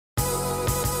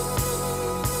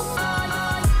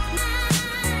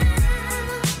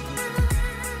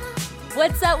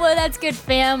What's up, Whoa, That's Good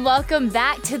fam? Welcome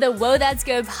back to the Whoa, That's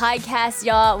Good podcast,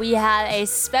 y'all. We have a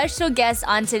special guest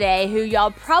on today who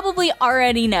y'all probably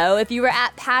already know. If you were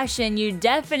at Passion, you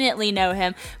definitely know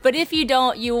him. But if you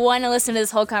don't, you want to listen to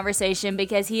this whole conversation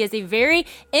because he is a very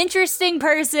interesting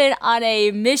person on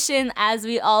a mission, as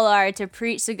we all are, to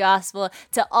preach the gospel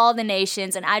to all the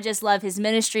nations. And I just love his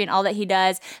ministry and all that he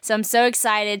does. So I'm so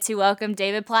excited to welcome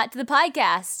David Platt to the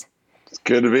podcast. It's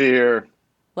good to be here.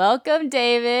 Welcome,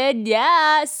 David.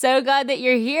 Yeah, so glad that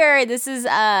you're here. This is,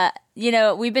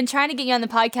 we've been trying to get you on the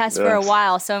podcast for a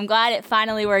while, so I'm glad it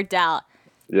finally worked out.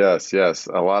 Yes.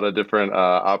 A lot of different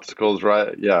obstacles,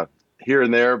 right? Yeah, here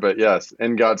and there, but yes,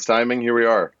 in God's timing, here we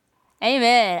are.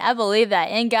 Amen. I believe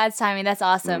that. In God's timing, that's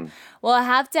awesome. Well, I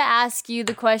have to ask you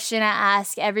the question I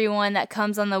ask everyone that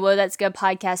comes on the Whoa, That's Good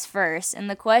podcast first. And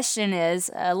the question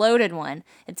is a loaded one.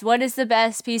 It's, what is the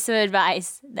best piece of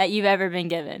advice that you've ever been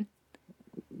given?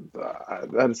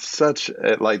 That's such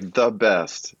the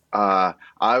best. I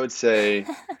would say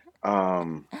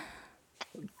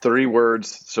 3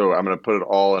 words. So I'm going to put it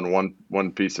all in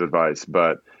one piece of advice,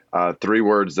 but 3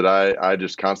 words that I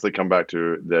just constantly come back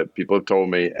to that people have told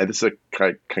me, and this is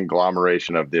a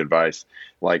conglomeration of the advice,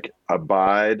 like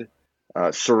abide,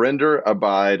 surrender,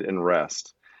 abide, and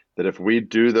rest. That if we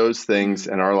do those things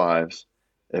in our lives,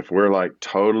 if we're like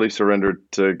totally surrendered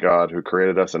to God who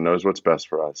created us and knows what's best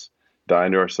for us,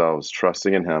 dying to ourselves,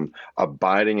 trusting in him,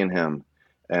 abiding in him,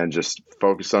 and just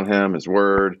focus on him, his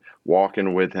word,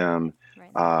 walking with him,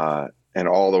 and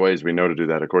all the ways we know to do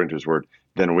that according to his word,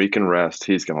 then we can rest.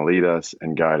 He's going to lead us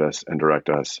and guide us and direct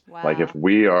us. Wow. Like if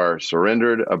we are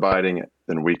surrendered, abiding,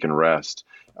 then we can rest.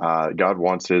 God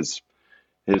wants his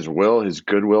will, his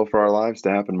good will for our lives to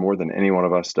happen more than any one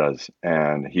of us does.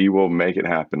 And he will make it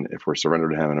happen if we're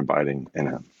surrendered to him and abiding in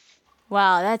him.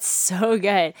 Wow, that's so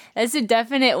good. That's a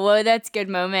definite whoa, that's good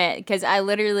moment, because I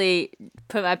literally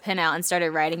put my pen out and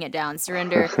started writing it down.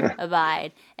 Surrender,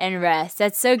 abide, and rest.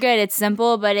 That's so good. It's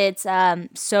simple, but it's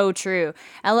so true.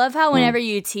 I love how whenever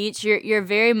you teach, you're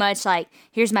very much like,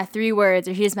 here's my 3 words,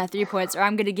 or here's my 3 points, or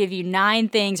I'm going to give you 9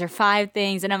 things or 5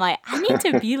 things. And I'm like, I need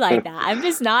to be like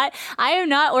that. I am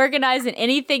not organized in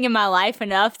anything in my life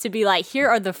enough to be like, here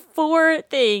are the 4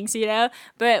 things,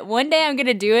 but one day I'm going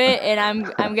to do it, and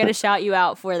I'm going to shout you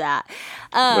out for that.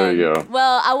 There you go.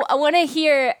 Well, I want to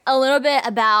hear a little bit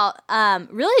about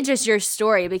really just your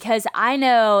story, because I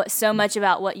know so much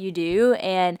about what you do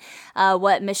and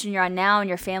what mission you're on now and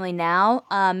your family now.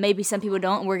 Maybe some people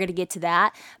don't, and we're going to get to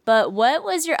that. But what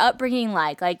was your upbringing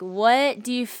like? Like, what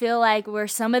do you feel like were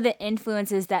some of the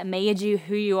influences that made you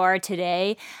who you are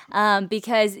today?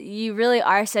 Because you really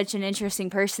are such an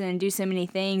interesting person and do so many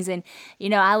things. And,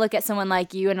 I look at someone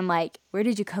like you and I'm like, where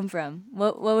did you come from?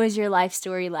 What was your life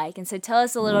story like? And so tell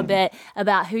us a little bit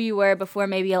about who you were before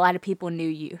maybe a lot of people knew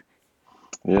you.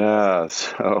 Yeah.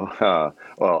 So,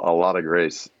 a lot of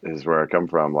grace is where I come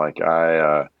from. Like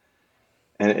we'll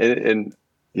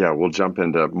jump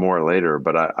into more later,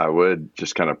 but I would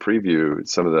just kind of preview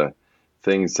some of the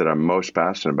things that I'm most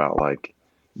passionate about, like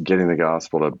getting the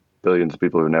gospel to billions of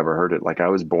people who've never heard it. Like I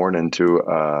was born into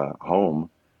a home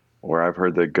where I've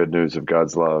heard the good news of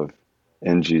God's love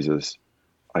in Jesus,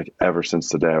 like ever since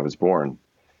the day I was born.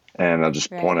 And I'll just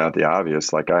point out the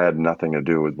obvious, like I had nothing to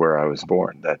do with where I was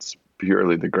born. That's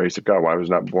purely the grace of God. Why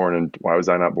was I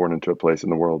not born into a place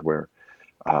in the world where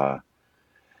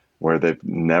they've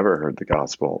never heard the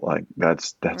gospel? Like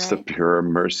that's the pure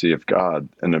mercy of God,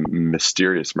 and a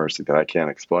mysterious mercy that I can't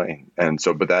explain. And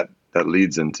so, but that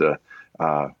leads into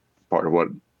part of what,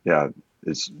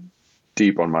 is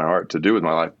deep on my heart to do with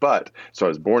my life. But so I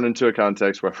was born into a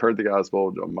context where I've heard the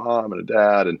gospel to a mom and a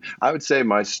dad. And I would say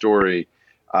my story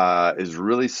is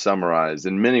really summarized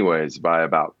in many ways by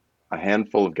about a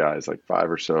handful of guys, like 5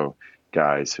 or so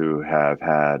guys who have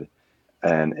had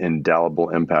an indelible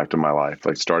impact on my life,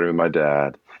 like starting with my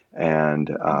dad and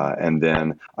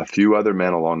then a few other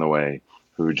men along the way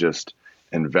who just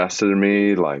invested in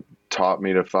me, like taught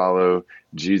me to follow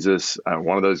Jesus.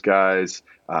 One of those guys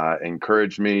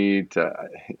encouraged me to,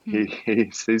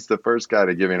 he's the first guy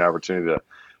to give me an opportunity to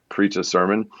preach a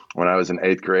sermon when I was in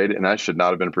 8th grade, and I should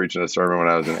not have been preaching a sermon when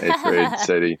I was in 8th grade,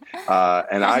 Sadie.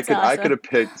 And I could have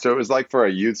picked, so it was like for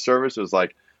a youth service, it was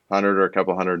like 100 or a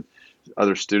couple hundred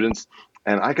other students,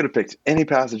 and I could have picked any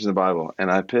passage in the Bible,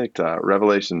 and I picked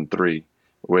Revelation 3,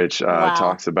 which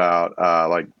talks about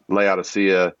like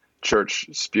Laodicea church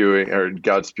spewing, or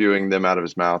God spewing them out of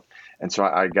his mouth. And so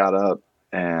I got up,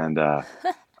 and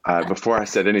before I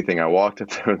said anything, I walked up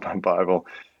there with my Bible,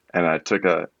 and I took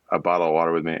a bottle of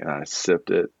water with me, and I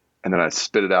sipped it, and then I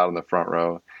spit it out in the front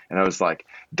row. And I was like,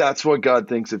 that's what God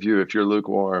thinks of you if you're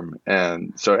lukewarm.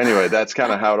 And so anyway, that's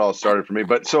kind of how it all started for me.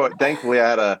 But so thankfully I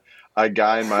had a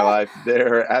guy in my life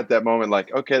there at that moment,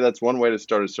 like, okay, that's one way to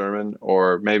start a sermon,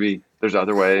 or maybe there's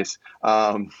other ways.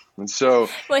 And so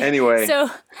Wait, anyway.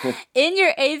 So in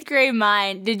your 8th grade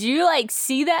mind, did you like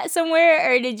see that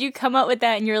somewhere, or did you come up with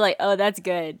that and you're like, oh, that's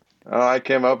good? Oh, I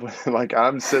came up with, like,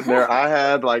 I'm sitting there.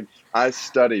 I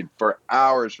studied for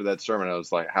hours for that sermon. I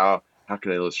was like, how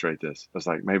could I illustrate this? I was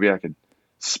like, maybe I could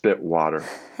spit water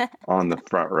on the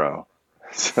front row.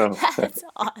 So That's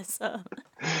awesome.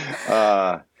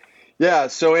 Yeah.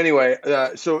 So anyway,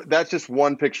 so that's just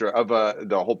one picture of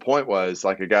the whole point was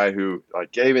like a guy who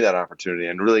like gave me that opportunity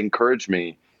and really encouraged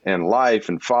me in life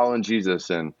and following Jesus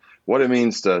and what it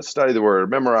means to study the word,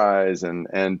 memorize,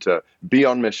 and to be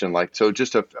on mission. Like, so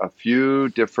just a few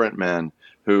different men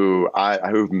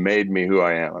who've made me who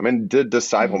I am. I mean, did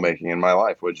disciple making in my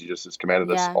life, what Jesus has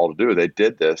commanded us all to do. They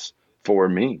did this for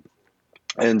me.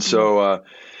 And so,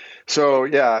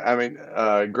 yeah, I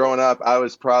mean, growing up, I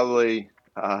was probably,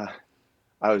 I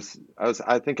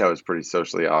think I was pretty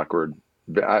socially awkward.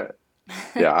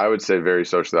 I would say very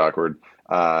socially awkward.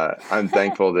 I'm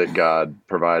thankful that God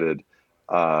provided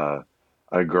a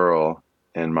girl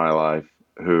in my life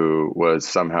who was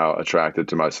somehow attracted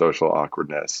to my social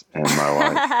awkwardness and my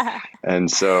wife. And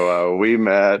so we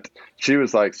met. She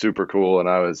was like super cool and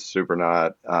I was super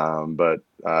not. But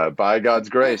by God's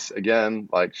grace, again,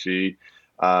 like she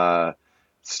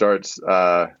starts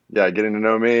getting to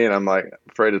know me, and I'm like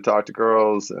afraid to talk to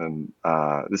girls, and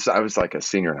I was like a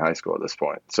senior in high school at this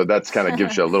point, so that's kind of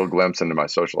gives you a little glimpse into my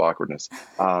social awkwardness.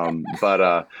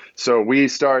 So we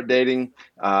start dating.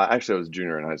 Actually I was a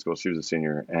junior in high school, she was a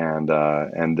senior,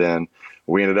 and then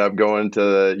we ended up going to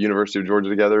the University of Georgia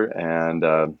together,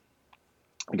 and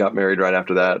got married right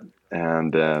after that,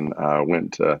 and then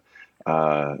went to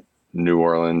New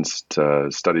Orleans to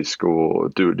study school,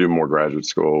 do more graduate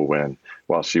school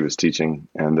while she was teaching.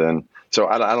 And then, so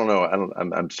I don't know,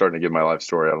 I'm starting to give my life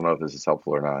story. I don't know if this is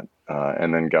helpful or not.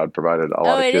 And then God provided a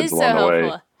lot of kids along the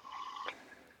way.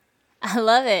 I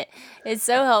love it. It's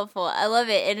so helpful. I love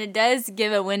it. And it does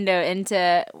give a window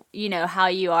into, how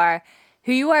you are,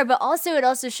 who you are, but also it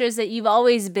also shows that you've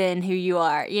always been who you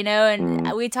are,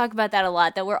 and we talk about that a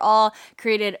lot, that we're all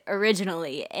created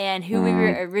originally, and who we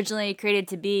were originally created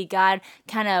to be, God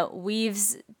kind of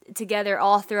weaves together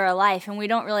all through our life, and we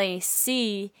don't really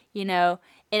see, it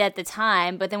at the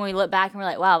time, but then when we look back and we're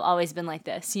like, wow, I've always been like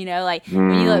this, like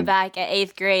when you look back at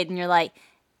 8th grade and you're like,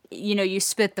 you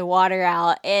spit the water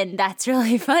out, and that's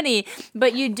really funny,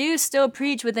 but you do still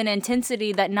preach with an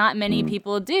intensity that not many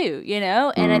people do,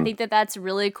 and I think that that's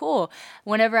really cool.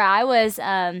 Whenever I was,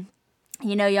 young,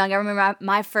 I remember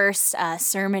my first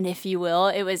sermon, if you will.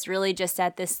 It was really just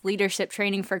at this leadership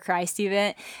training for Christ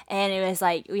event, and it was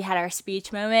like we had our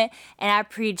speech moment, and I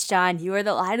preached on, you are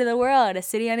the light of the world, a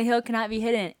city on a hill cannot be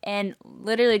hidden, and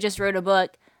literally just wrote a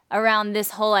book around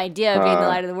this whole idea of being the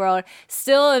light of the world.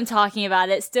 Still am talking about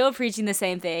it, still preaching the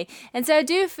same thing. And so I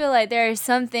do feel like there are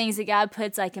some things that God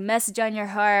puts like a message on your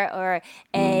heart, or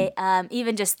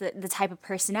even just the type of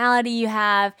personality you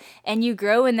have, and you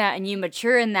grow in that and you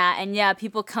mature in that, and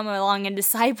people come along and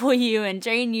disciple you and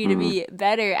train you to be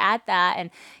better at that. And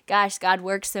gosh, God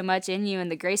works so much in you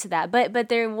and the grace of that. But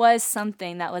there was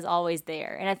something that was always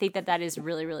there. And I think that is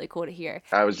really, really cool to hear.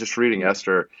 I was just reading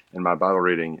Esther in my Bible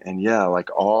reading, and like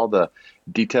all the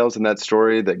details in that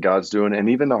story that God's doing, and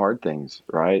even the hard things,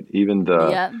 right? Even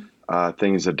the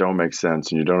things that don't make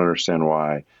sense and you don't understand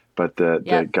why, but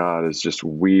that God is just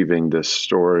weaving this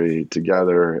story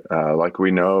together. Like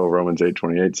we know Romans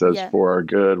 8:28 says, for our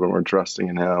good when we're trusting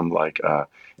in him.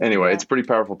 Anyway, it's a pretty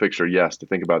powerful picture, yes, to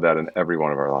think about that in every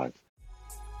one of our lives.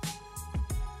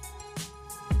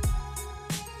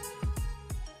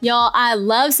 Y'all, I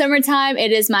love summertime.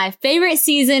 It is my favorite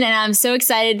season, and I'm so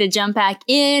excited to jump back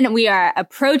in. We are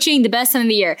approaching the best time of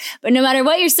the year. But no matter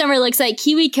what your summer looks like,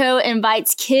 KiwiCo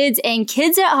invites kids and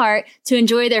kids at heart to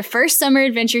enjoy their first summer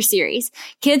adventure series.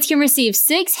 Kids can receive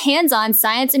 6 hands-on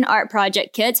science and art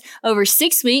project kits over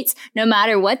 6 weeks, no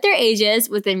matter what their age is,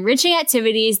 with enriching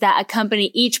activities that accompany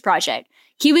each project.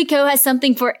 KiwiCo has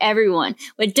something for everyone,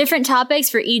 with different topics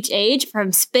for each age,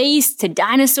 from space to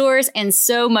dinosaurs and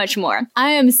so much more.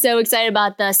 I am so excited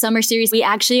about the summer series. We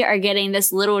actually are getting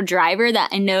this little driver that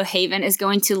I know Haven is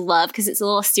going to love because it's a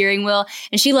little steering wheel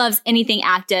and she loves anything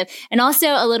active. And also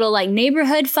a little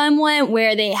neighborhood fun one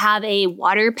where they have a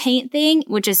water paint thing,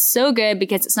 which is so good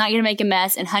because it's not going to make a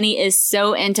mess, and Honey is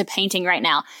so into painting right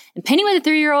now. And painting with a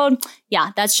 3-year-old,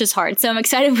 Yeah, that's just hard. So I'm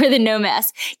excited for the no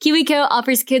mess. KiwiCo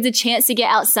offers kids a chance to get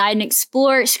outside and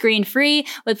explore screen-free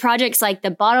with projects like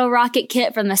the Bottle Rocket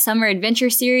Kit from the Summer Adventure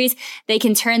series. They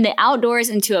can turn the outdoors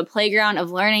into a playground of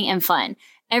learning and fun.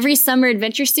 Every summer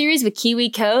adventure series with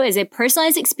KiwiCo is a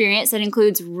personalized experience that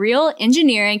includes real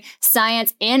engineering,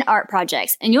 science, and art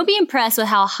projects. And you'll be impressed with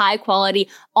how high quality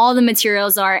all the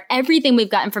materials are. Everything we've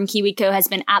gotten from KiwiCo has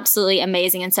been absolutely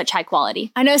amazing and such high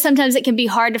quality. I know sometimes it can be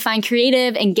hard to find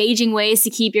creative, engaging ways to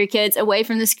keep your kids away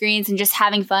from the screens and just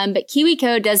having fun, but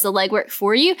KiwiCo does the legwork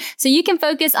for you so you can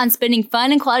focus on spending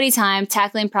fun and quality time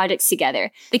tackling projects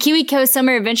together. The KiwiCo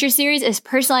Summer Adventure Series is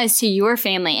personalized to your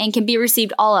family and can be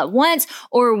received all at once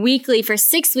or weekly for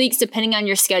 6 weeks, depending on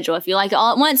your schedule. If you like it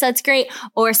all at once, that's great,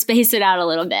 or space it out a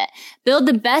little bit. Build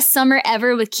the best summer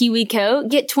ever with KiwiCo.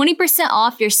 Get 20%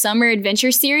 off your summer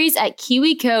adventure series at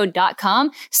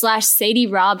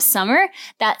kiwico.com/SadieRobSummer.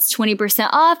 That's 20%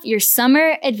 off your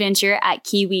summer adventure at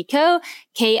KiwiCo,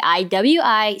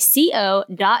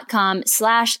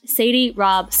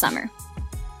 KIWICO.com/SadieRobSummer.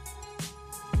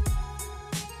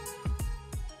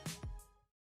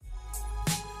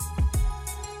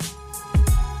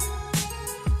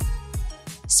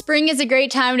 Spring is a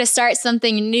great time to start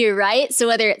something new, right? So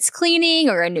whether it's cleaning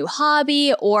or a new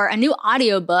hobby or a new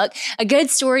audiobook, a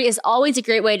good story is always a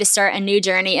great way to start a new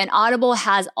journey, and Audible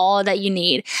has all that you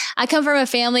need. I come from a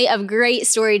family of great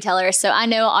storytellers, so I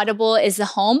know Audible is the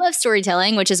home of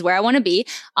storytelling, which is where I want to be.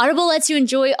 Audible lets you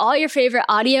enjoy all your favorite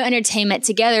audio entertainment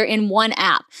together in one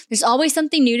app. There's always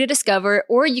something new to discover,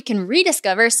 or you can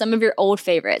rediscover some of your old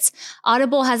favorites.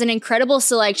 Audible has an incredible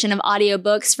selection of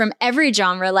audiobooks from every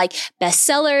genre, like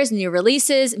bestsellers, new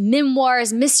releases,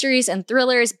 memoirs, mysteries and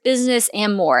thrillers, business,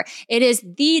 and more. It is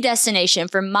the destination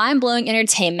for mind-blowing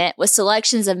entertainment with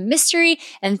selections of mystery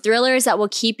and thrillers that will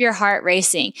keep your heart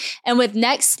racing. And with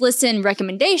next listen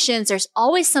recommendations, there's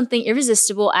always something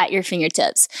irresistible at your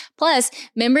fingertips. Plus,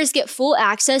 members get full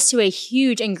access to a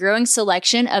huge and growing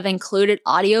selection of included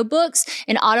audiobooks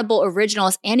and Audible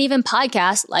originals and even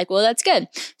podcasts like Well, That's Good.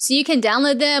 So you can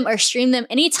download them or stream them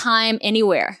anytime,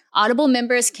 anywhere. Audible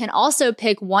members can also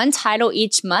pick one title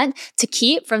each month to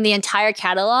keep from the entire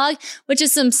catalog, which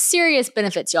is some serious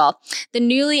benefits, y'all. The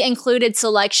newly included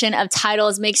selection of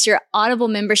titles makes your Audible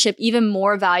membership even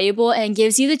more valuable and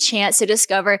gives you the chance to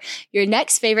discover your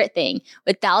next favorite thing.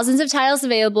 With thousands of titles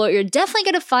available, you're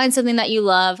definitely going to find something that you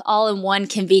love all in one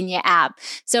convenient app.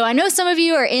 So I know some of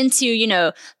you are into,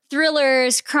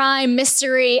 thrillers, crime,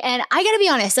 mystery, and I gotta be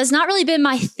honest, that's not really been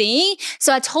my thing.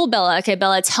 So I told Bella, okay,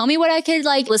 Bella, tell me what I could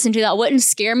listen to that wouldn't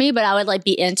scare me, but I would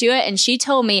be into it. And she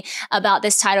told me about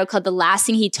this title called The Last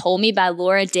Thing He Told Me by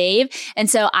Laura Dave. And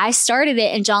so I started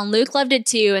it, and John Luke loved it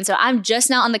too. And so I'm just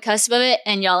now on the cusp of it.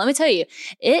 And y'all, let me tell you,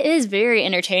 it is very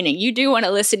entertaining. You do want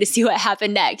to listen to see what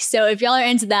happened next. So if y'all are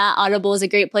into that, Audible is a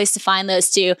great place to find those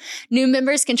too. New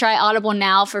members can try Audible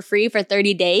now for free for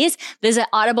 30 days. Visit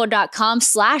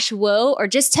audible.com/WOA or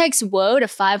just text WOA to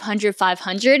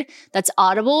 500-500. That's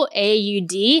Audible,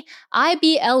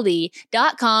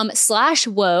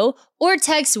 AUDIBLE.com/WOA or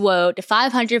text WOA to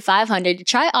 500-500 to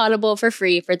try Audible for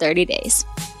free for 30 days.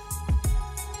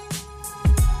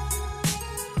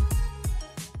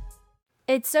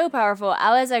 It's so powerful.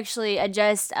 I was actually, I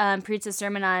just preached a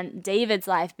sermon on David's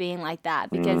life being like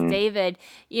that because David,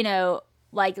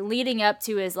 leading up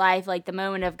to his life, the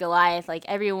moment of Goliath,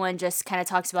 everyone just kind of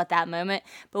talks about that moment.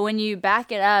 But when you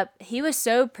back it up, he was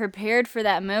so prepared for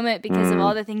that moment because of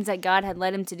all the things that God had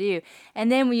led him to do. And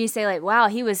then when you say wow,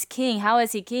 he was king. How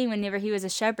was he king whenever he was a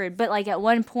shepherd? But at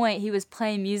one point he was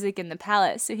playing music in the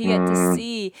palace. So he got to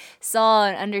see Saul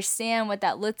and understand what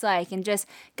that looked like. And just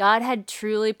God had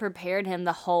truly prepared him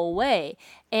the whole way.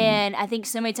 And I think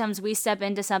so many times we step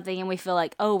into something and we feel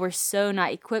we're so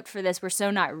not equipped for this. We're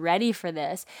so not ready for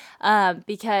this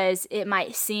because it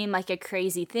might seem like a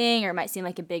crazy thing or it might seem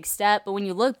like a big step. But when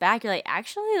you look back, you're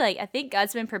actually, I think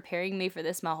God's been preparing me for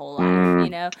this my whole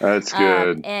life, That's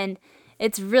good. And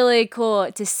it's really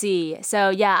cool to see. So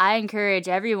yeah, I encourage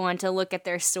everyone to look at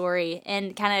their story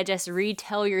and kind of just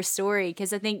retell your story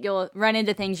because I think you'll run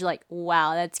into things you're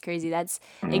wow, that's crazy. That's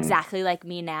exactly like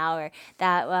me now, or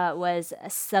that was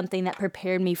something that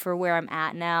prepared me for where I'm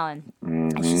at now, and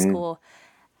it's just cool.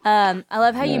 I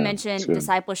love how you mentioned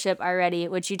discipleship already,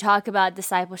 which you talk about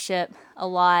discipleship a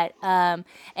lot. And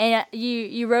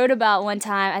you wrote about one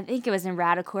time, I think it was in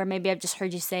Radical, or maybe I've just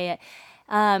heard you say it.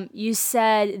 You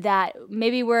said that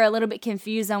maybe we're a little bit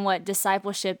confused on what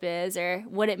discipleship is or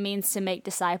what it means to make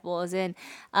disciples. And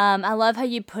I love how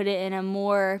you put it in a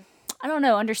more I don't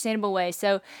know, understandable way.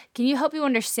 So can you help you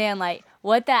understand like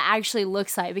what that actually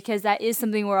looks like? Because that is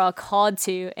something we're all called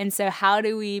to. And so how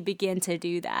do we begin to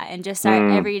do that in just our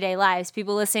everyday lives?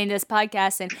 People listening to this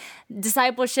podcast, and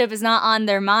discipleship is not on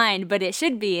their mind, but it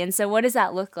should be. And so what does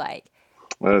that look like?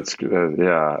 That's good.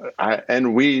 Yeah.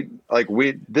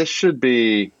 This should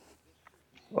be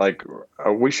like,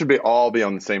 we should all be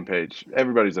on the same page.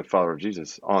 Everybody's a follower of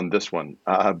Jesus on this one,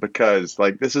 because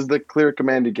like, this is the clear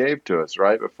command he gave to us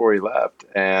right before he left,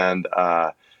 and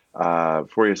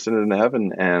before he ascended into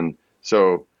heaven. And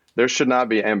so there should not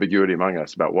be ambiguity among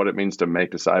us about what it means to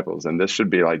make disciples. And this should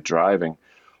be like driving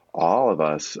all of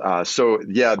us.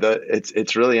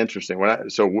 It's really interesting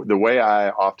so the way I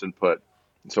often put,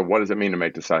 so what does it mean to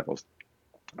make disciples?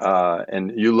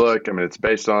 And you look, I mean, it's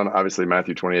based on obviously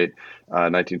Matthew 28,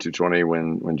 19 to 20,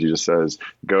 when Jesus says,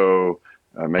 go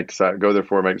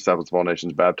therefore, make disciples of all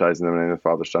nations, baptizing them in the name of the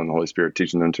Father, Son, and the Holy Spirit,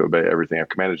 teaching them to obey everything I've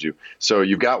commanded you. So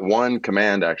you've got one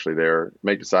command actually there,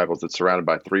 make disciples, that's surrounded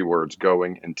by three words: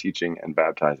 going and teaching and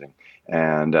baptizing.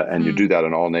 And you do that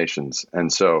in all nations.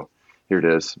 And so here it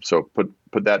is. So put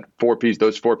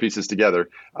those four pieces together.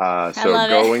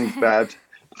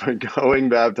 Going,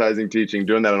 baptizing, teaching,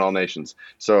 doing that in all nations.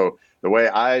 So the way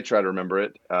I try to remember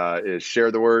it is share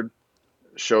the word,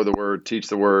 show the word, teach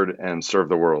the word, and serve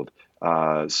the world.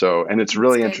 And it's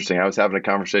really interesting. I was having a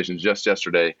conversation just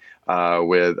yesterday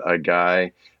with a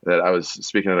guy that I was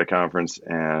speaking at a conference,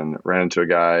 and ran into a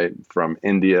guy from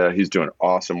India. He's doing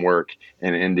awesome work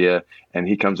in India. And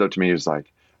he comes up to me. He's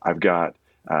like, I got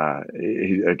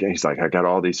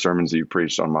all these sermons that you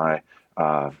preached on my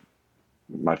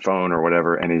phone or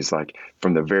whatever. And he's like,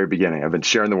 from the very beginning, I've been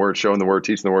sharing the word, showing the word,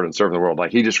 teaching the word, and serving the world.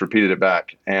 Like, he just repeated it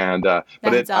back. And, awesome.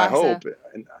 I hope,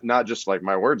 not just like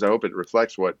my words, I hope it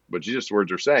reflects what Jesus'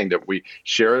 words are saying, that we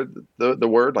share the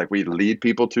word, like we lead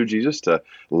people to Jesus, to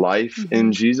life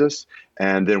in Jesus.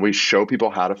 And then we show people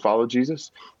how to follow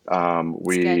Jesus.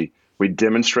 We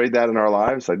demonstrate that in our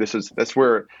lives. Like, that's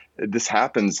where this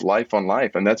happens, life on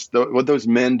life. And that's what those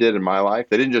men did in my life.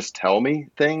 They didn't just tell me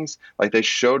things, like they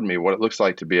showed me what it looks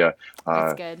like to be a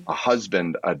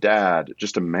husband, a dad,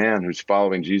 just a man who's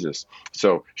following Jesus.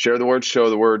 So share the word, show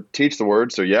the word, teach the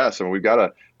word. So yes, and we've got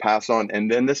to pass on.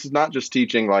 And then this is not just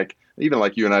teaching, like even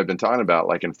like you and I have been talking about,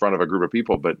 like in front of a group of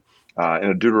people, but in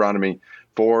a Deuteronomy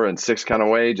 4 and 6 kind of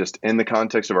way, just in the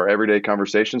context of our everyday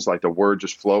conversations, like the word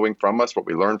just flowing from us, what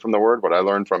we learn from the word, what I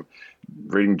learned from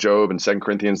reading Job and 2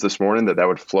 Corinthians this morning, that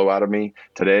would flow out of me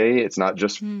today. It's not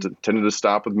just intended to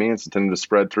stop with me, it's intended to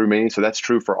spread through me. So that's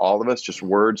true for all of us, just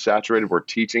word saturated. We're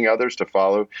teaching others to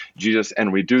follow Jesus,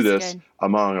 and we do this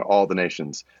among all the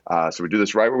nations. So we do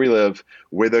this right where we live,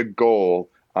 with a goal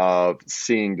of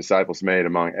seeing disciples made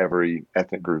among every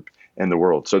ethnic group in the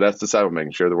world. So that's disciple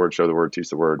making: share the word, show the word, teach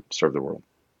the word, serve the world.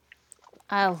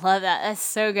 I love that. That's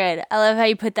so good. I love how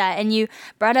you put that. And you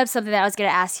brought up something that I was going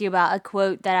to ask you about, a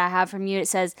quote that I have from you. It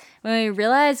says, when we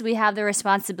realize we have the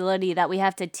responsibility that we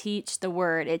have to teach the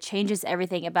word, it changes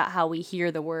everything about how we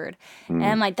hear the word. And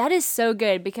I'm like, that is so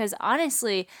good, because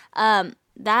honestly, and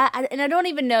I don't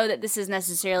even know that this is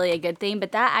necessarily a good thing,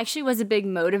 but that actually was a big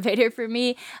motivator for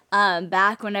me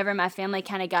back whenever my family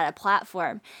kind of got a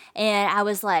platform. And I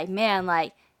was like, man,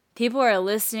 like, people are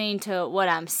listening to what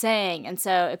I'm saying. And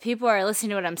so if people are listening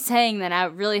to what I'm saying, then I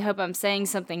really hope I'm saying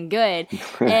something good.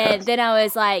 And then I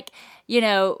was like,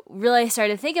 really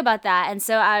started to think about that. And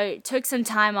so I took some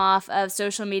time off of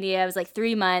social media. It was like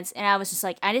 3 months. And I was just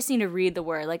like, I just need to read the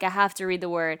word. Like, I have to read the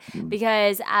word,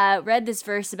 because I read this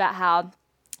verse about how,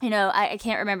 I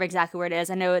can't remember exactly where it is.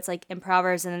 I know it's like in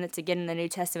Proverbs, and then it's again in the New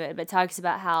Testament, but it talks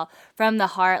about how from the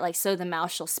heart, like, so the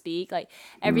mouth shall speak. Like,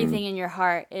 everything in your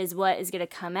heart is what is going to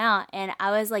come out. And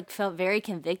I was like, felt very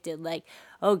convicted, like,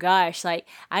 oh gosh, like,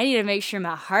 I need to make sure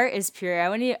my heart is pure. I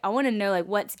want to know like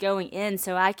what's going in,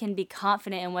 so I can be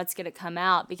confident in what's going to come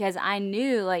out, because I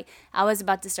knew like I was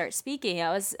about to start speaking.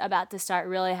 I was about to start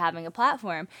really having a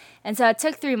platform. And so it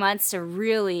took 3 months to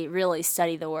really, really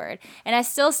study the word. And I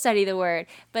still study the word,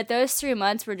 but those 3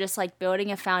 months were just like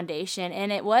building a foundation.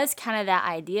 And it was kind of that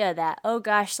idea that, oh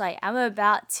gosh, like, I'm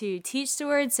about to teach the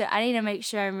word, so I need to make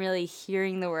sure I'm really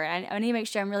hearing the word. I need to make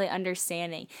sure I'm really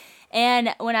understanding.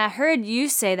 And when I heard you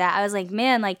say that, I was like,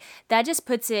 man, like, that just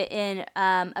puts it in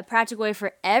a practical way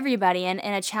for everybody, and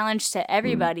a challenge to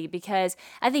everybody, because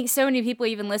I think so many people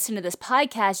even listen to this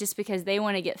podcast just because they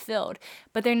want to get filled,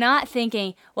 but they're not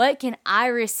thinking, what can I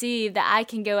receive that I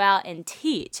can go out and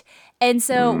teach? And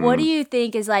so what do you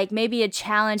think is like maybe a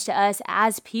challenge to us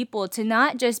as people, to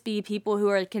not just be people who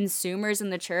are consumers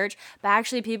in the church, but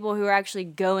actually people who are actually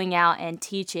going out and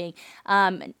teaching,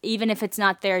 even if it's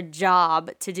not their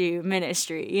job to do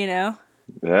ministry,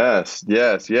 Yes,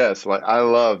 yes, yes. Like I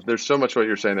love, there's so much what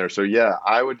you're saying there. So yeah,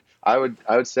 I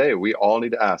would say we all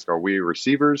need to ask, are we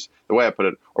receivers? The way I put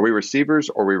it, are we receivers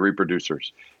or are we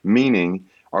reproducers? Meaning,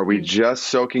 are we Mm, just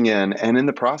soaking in and in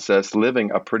the process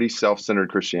living a pretty self-centered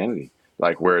Christianity?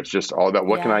 Like where it's just all about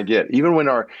what can yeah. I get? Even when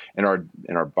in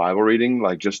our Bible reading,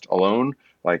 like just alone,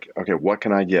 like, okay, what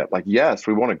can I get? Like, yes,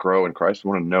 we want to grow in Christ, we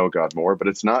want to know God more, but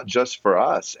it's not just for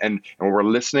us. And when we're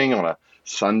listening on a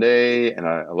Sunday in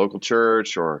a local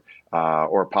church or a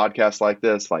podcast like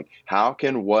this, like how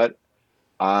can what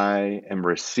I am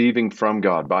receiving from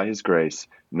God by His grace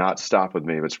not stop with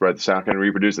me, but spread? So how can I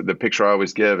reproduce it? The picture I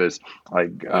always give is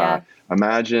like Yeah.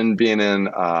 imagine being in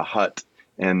a hut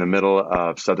in the middle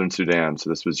of southern Sudan. So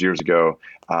this was years ago,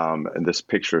 and this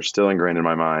picture is still ingrained in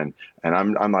my mind. And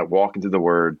I'm like walking through the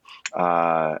Word.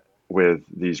 With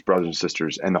these brothers and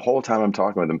sisters, and the whole time I'm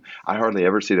talking with them, I hardly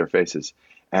ever see their faces.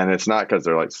 And it's not because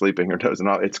they're like sleeping or dozing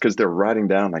off. It's because they're writing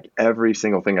down like every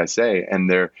single thing I say, and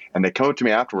they come up to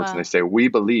me afterwards and they Wow. say, "We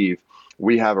believe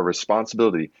we have a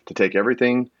responsibility to take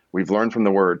everything we've learned from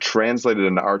the Word, translate it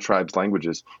into our tribe's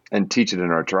languages, and teach it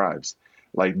in our tribes."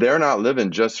 Like they're not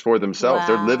living just for themselves;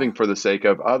 they're living Wow. for the sake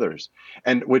of others,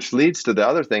 and which leads to the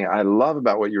other thing I love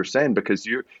about what you were saying, because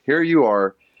you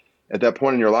are at that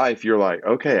point in your life, you're like,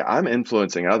 okay, I'm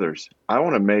influencing others. I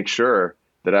want to make sure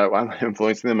that I'm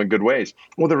influencing them in good ways.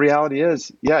 Well, the reality is,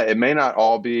 yeah, it may not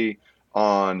all be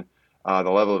on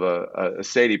the level of a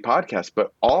Sadie podcast,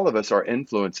 but all of us are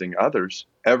influencing others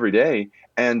every day.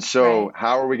 And so, Right.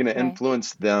 how are we going to Right.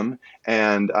 influence them?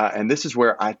 And this is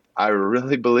where I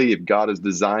really believe God has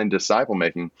designed disciple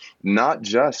making, not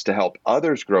just to help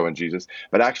others grow in Jesus,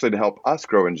 but actually to help us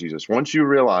grow in Jesus. Once you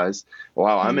realize,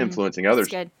 wow, I'm Mm, influencing that's others,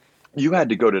 good. you had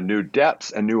to go to new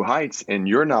depths and new heights in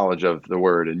your knowledge of the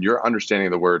Word and your understanding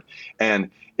of the Word.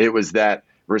 And it was that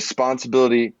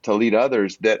responsibility to lead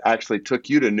others that actually took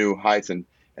you to new heights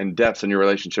and depths in your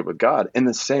relationship with God. In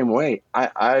the same way,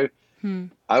 Hmm.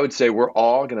 I would say we're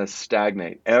all going to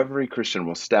stagnate. Every Christian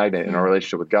will stagnate in our Hmm.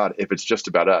 relationship with God if it's just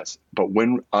about us. But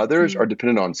when others Hmm. are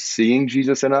dependent on seeing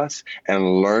Jesus in us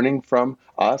and learning from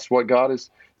us what God is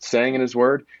saying in His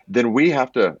Word, then we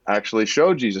have to actually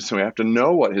show Jesus, and we have to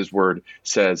know what His Word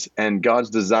says. And God's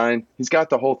design, He's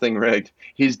got the whole thing rigged.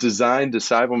 He's designed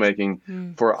disciple making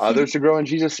Hmm. for others to grow in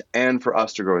Jesus and for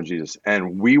us to grow in Jesus.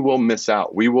 And we will miss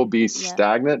out. We will be Yeah.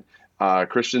 stagnant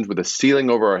Christians with a ceiling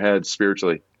over our heads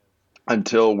spiritually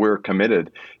until we're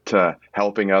committed to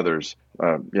helping others.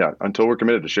 Until we're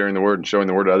committed to sharing the Word and showing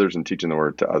the Word to others and teaching the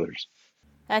Word to others.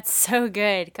 That's so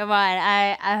good. Come on.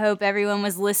 I hope everyone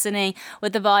was listening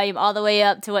with the volume all the way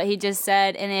up to what he just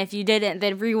said. And if you didn't,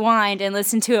 then rewind and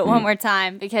listen to it one Mm, more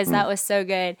time because mm, that was so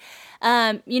good.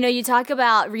 You talk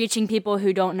about reaching people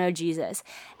who don't know Jesus.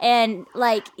 And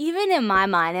like, even in my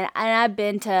mind, and I've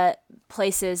been to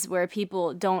places where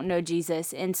people don't know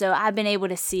Jesus. And so I've been able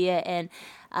to see it and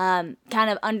kind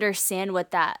of understand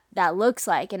what that looks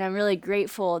like. And I'm really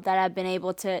grateful that I've been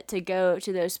able to go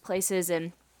to those places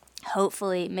and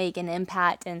hopefully make an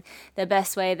impact in the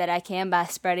best way that I can by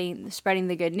spreading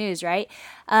the good news, right?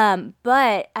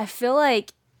 But I feel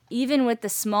like even with the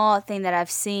small thing that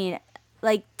I've seen,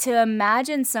 like to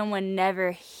imagine someone never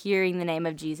hearing the name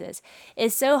of Jesus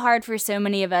is so hard for so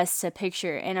many of us to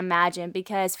picture and imagine,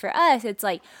 because for us it's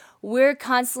like we're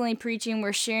constantly preaching,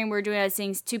 we're sharing, we're doing those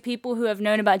things to people who have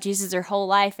known about Jesus their whole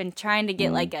life and trying to get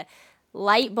mm, like a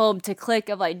light bulb to click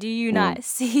of like, do you mm. not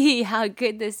see how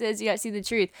good this is? You not see the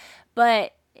truth.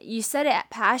 But you said it at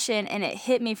passion and it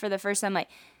hit me for the first time. Like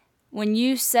when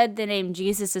you said the name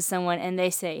Jesus to someone and they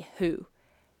say who,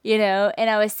 and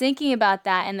I was thinking about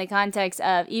that in the context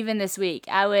of even this week.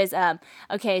 I was,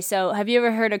 okay, so have you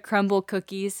ever heard of crumble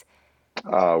cookies?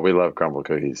 We love crumble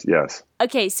cookies. Yes.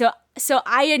 Okay, so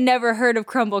I had never heard of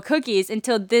crumble cookies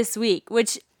until this week,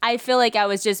 which I feel like I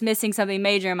was just missing something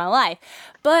major in my life.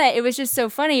 But it was just so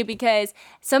funny because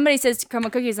somebody says crumble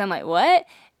cookies, I'm like, what?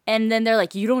 And then they're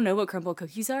like, you don't know what crumble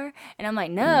cookies are? And I'm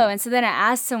like, no. Mm, And so then I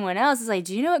asked someone else, it's like,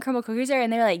 do you know what crumble cookies are?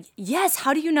 And they're like, yes,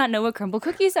 how do you not know what crumble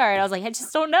cookies are? And I was like, I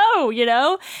just don't know?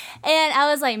 And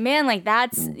I was like, man, like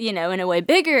that's, mm, in a way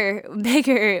bigger,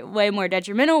 way more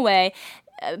detrimental way,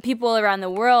 people around the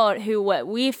world who what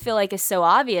we feel like is so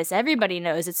obvious, everybody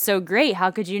knows, it's so great, how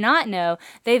could you not know?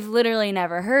 They've literally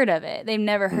never heard of it. They've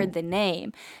never heard mm. the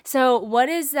name. So what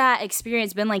has that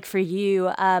experience been like for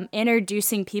you,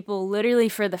 introducing people literally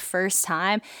for the first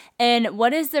time? And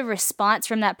what has the response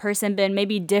from that person been,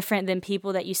 maybe different than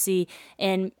people that you see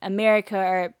in America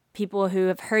or people who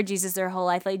have heard Jesus their whole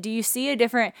life? Like, do you see a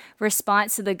different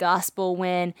response to the gospel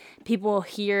when people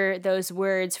hear those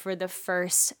words for the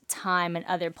first time in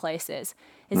other places?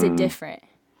 Is it Mm. different?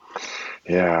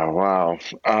 Yeah. Wow.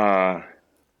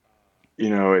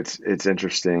 It's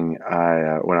interesting.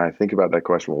 I when I think about that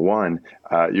question, well, one,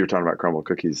 you were talking about crumble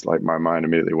cookies. Like my mind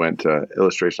immediately went to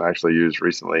illustration I actually used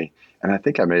recently, and I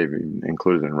think I may have even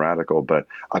included in Radical. But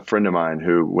a friend of mine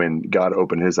who, when God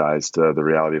opened his eyes to the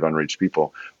reality of unreached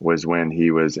people, was when he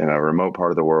was in a remote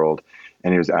part of the world,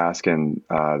 and he was asking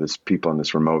this people in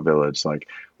this remote village, like,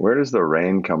 where does the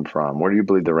rain come from? Where do you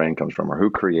believe the rain comes from, or who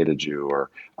created you, or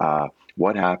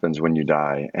what happens when you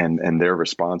die? And their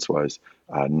response was,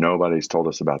 nobody's told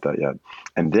us about that yet.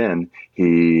 And then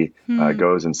he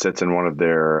goes and sits in one of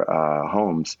their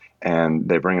homes, and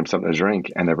they bring him something to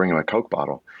drink, and they bring him a Coke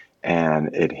bottle,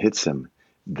 and it hits him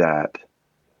that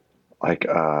like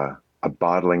a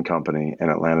bottling company in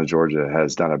Atlanta, Georgia,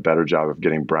 has done a better job of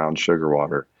getting brown sugar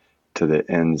water to the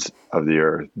ends of the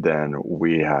earth than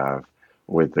we have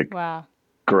with the Wow.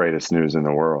 greatest news in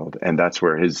the world. And that's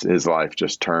where his life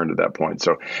just turned at that point.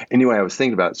 So anyway, I was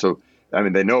thinking about, so I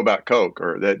mean, they know about Coke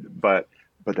or that, but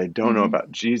they don't know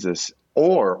about Jesus.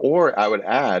 Or I would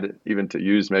add, even to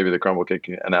use maybe the crumble cake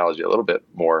analogy a little bit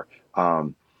more,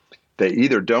 they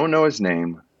either don't know his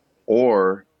name,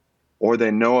 or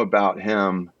they know about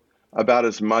him about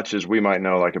as much as we might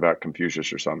know, like about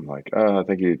Confucius or something. Like, I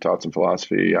think he taught some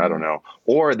philosophy. I don't know.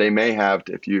 Or they may have,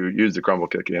 if you use the crumble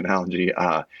cookie analogy,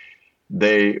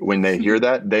 when they hear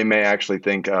that, they may actually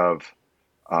think of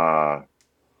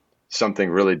something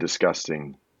really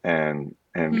disgusting, and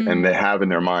they have in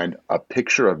their mind a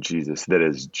picture of Jesus that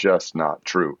is just not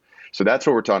true. So that's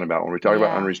what we're talking about when we talk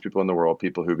about unreached people in the world,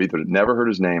 people who've either never heard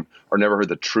his name or never heard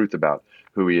the truth about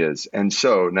who he is. And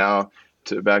so now,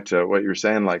 back to what you were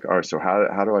saying, like, all right, so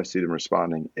how do I see them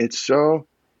responding? It's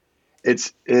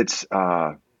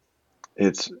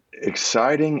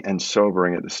exciting and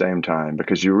sobering at the same time,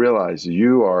 because you realize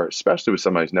you are, especially with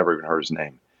somebody who's never even heard his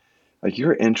name, like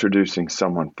you're introducing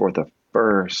someone for the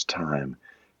first time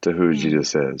to who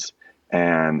Jesus is.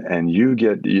 And you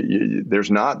get,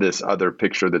 there's not this other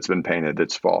picture that's been painted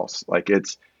that's false. Like,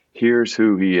 here's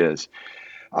who he is,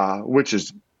 which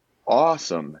is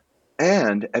awesome.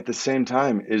 And at the same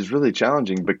time is really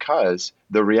challenging, because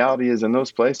the reality is, in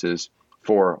those places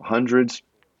for hundreds,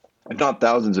 if not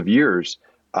thousands of years,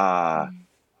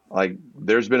 like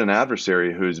there's been an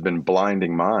adversary who's been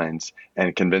blinding minds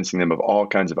and convincing them of all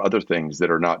kinds of other things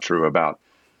that are not true about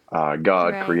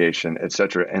God, creation,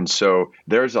 etc. And so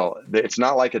it's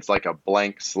not like it's like a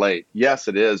blank slate. Yes,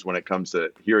 it is when it comes to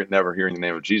never hearing the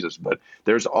name of Jesus, but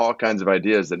there's all kinds of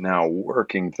ideas that now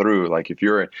working through. Like if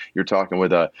you're talking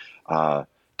with a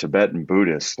Tibetan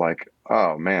Buddhist, like,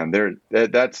 oh man,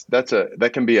 that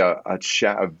can be a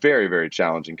very, very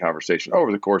challenging conversation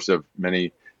over the course of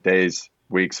many days,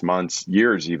 weeks, months,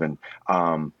 years, even.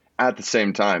 At the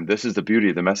same time, this is the beauty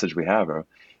of the message we have.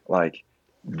 Like,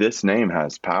 this name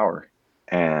has power,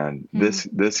 and this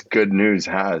good news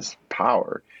has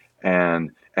power,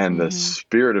 and the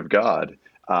Spirit of God,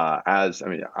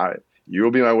 you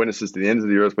will be my witnesses to the ends of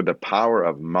the earth with the power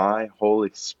of my Holy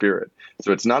Spirit.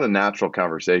 So it's not a natural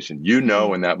conversation.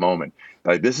 In that moment,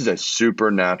 like, this is a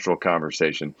supernatural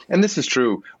conversation. And this is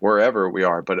true wherever we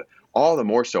are, but all the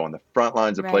more so on the front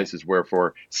lines of places where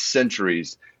for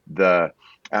centuries the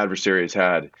adversary has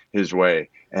had his way.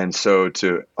 And so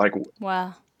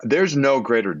there's no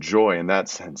greater joy in that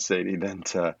sense, Sadie, than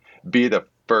to be the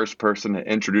first person to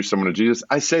introduce someone to Jesus.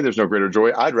 I say there's no greater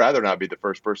joy. I'd rather not be the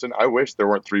first person. I wish there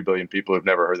weren't 3 billion people who've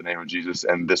never heard the name of Jesus,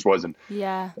 and this wasn't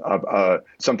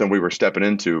something we were stepping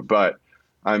into. But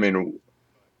I mean,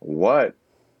 what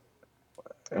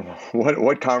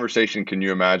conversation can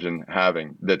you imagine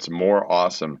having that's more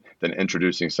awesome than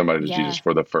introducing somebody to Jesus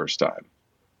for the first time?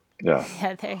 Yeah.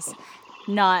 Yeah, there's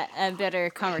not a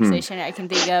better conversation I can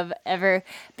think of ever,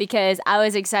 because I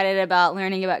was excited about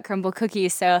learning about crumble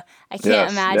cookies, so I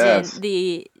can't imagine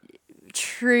the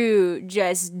true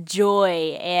just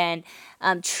joy and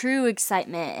true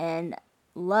excitement and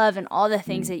love and all the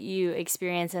things that you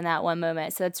experience in that one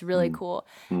moment. So that's really cool.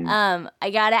 I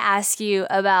gotta ask you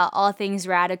about All Things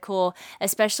Radical,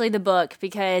 especially the book,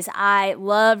 because I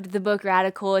loved the book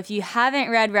Radical. If you haven't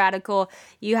read Radical,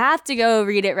 you have to go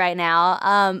read it right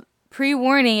now.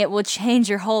 Pre-warning, it will change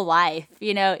your whole life.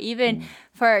 Even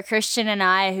for a Christian and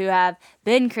I, who have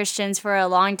been Christians for a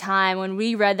long time, when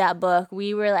we read that book, we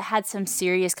had some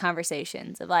serious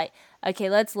conversations of like, okay,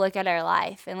 let's look at our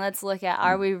life and let's look at,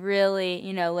 are we really,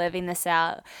 living this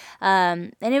out?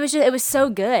 And it was so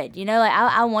good.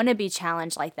 I want to be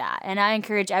challenged like that. And I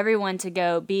encourage everyone to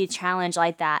go be challenged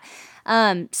like that.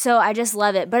 So I just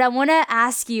love it. But I want to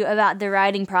ask you about the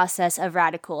writing process of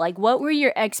Radical. Like, what were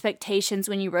your expectations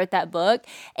when you wrote that book?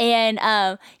 And,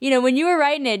 when you were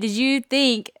writing it, did you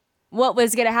think, what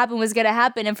was going to happen was going to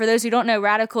happen. And for those who don't know,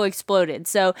 Radical exploded.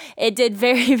 So it did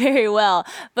very, very well.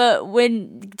 But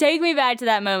take me back to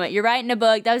that moment. You're writing a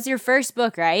book. That was your first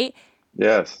book, right?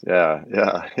 Yes.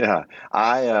 Yeah.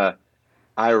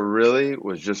 I really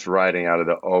was just writing out of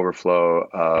the overflow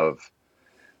of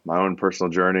my own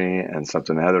personal journey and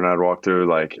something Heather and I had walked through.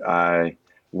 Like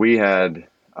we had,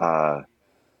 I'd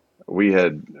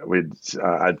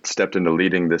stepped into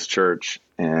leading this church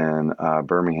in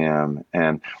Birmingham,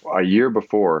 and a year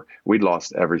before we'd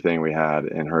lost everything we had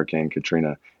in Hurricane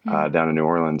Katrina down in New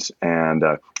Orleans. And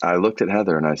I looked at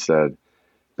Heather and I said,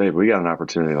 "Babe, we got an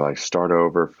opportunity to like start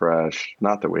over fresh."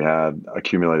 Not that we had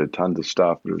accumulated tons of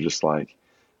stuff, but it was just like,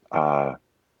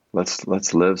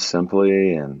 let's live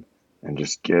simply and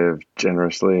just give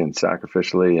generously and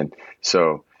sacrificially. And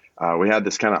so we had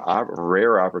this kind of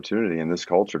rare opportunity in this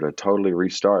culture to totally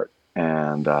restart.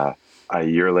 And a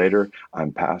year later,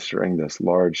 I'm pastoring this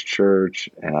large church,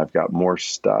 and I've got more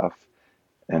stuff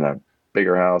and a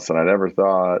bigger house than I'd ever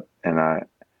thought. And I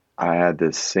had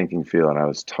this sinking feeling I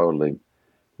was totally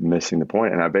missing the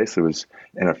point. And I basically was,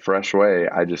 in a fresh way,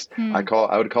 I would call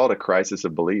it a crisis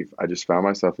of belief. I just found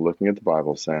myself looking at the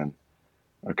Bible saying,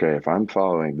 okay, if I'm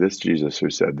following this Jesus who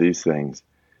said these things,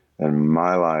 then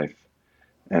my life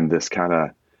and this kind of,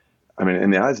 I mean,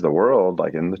 in the eyes of the world,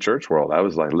 like in the church world, I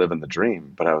was like living the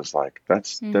dream, but I was like,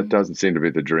 that doesn't seem to be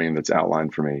the dream that's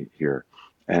outlined for me here.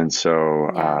 And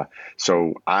so,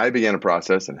 so I began a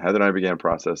process, and Heather and I began a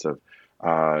process of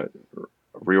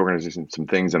reorganizing some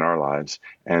things in our lives,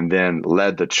 and then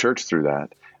led the church through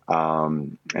that.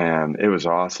 And it was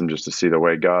awesome just to see the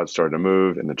way God started to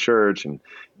move in the church, and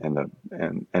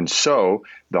so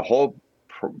the whole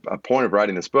point of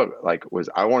writing this book, was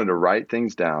I wanted to write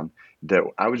things down that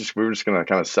we were just going to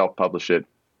kind of self-publish it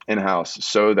in-house,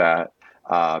 so that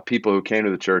people who came to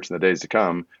the church in the days to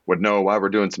come would know why we're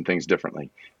doing some things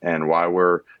differently and why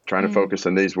we're trying to focus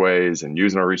in these ways and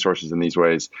using our resources in these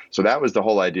ways. So that was the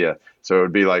whole idea. So it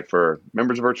would be like for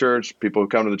members of our church, people who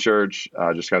come to the church,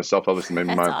 just kind of self-publish, and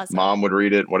maybe my mom would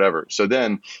read it, whatever. So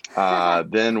then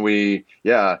we,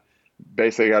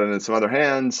 basically got it in some other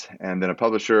hands, and then a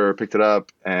publisher picked it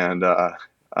up, and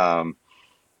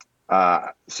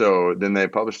so then they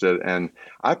published it. And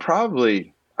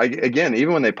again,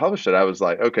 even when they published it, I was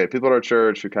like, okay, people at our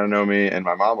church who kind of know me and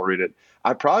my mom will read it.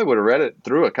 I probably would have read it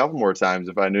through a couple more times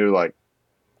if I knew like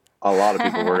a lot of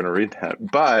people were going to read that.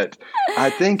 But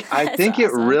I think awesome.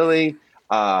 It really,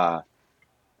 I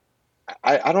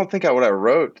don't think what I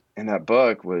wrote in that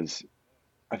book was,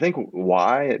 I think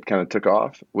why it kind of took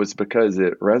off was because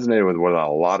it resonated with what a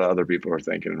lot of other people are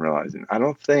thinking and realizing. I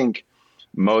don't think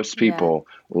most people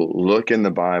look in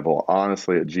the Bible,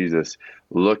 honestly, at Jesus,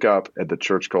 look up at the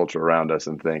church culture around us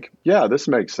and think, yeah, this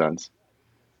makes sense.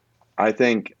 I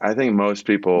think most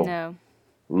people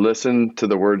listen to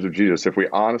the words of Jesus. If we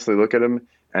honestly look at him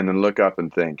and then look up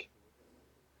and think,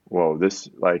 whoa,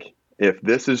 if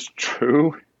this is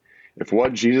true, if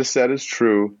what Jesus said is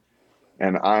true,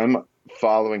 and I'm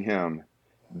following him,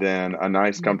 then a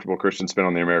nice, comfortable Christian spin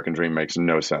on the American dream makes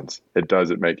no sense. It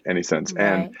doesn't make any sense.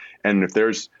 Right. And if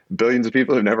there's billions of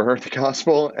people who've never heard the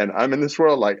gospel, and I'm in this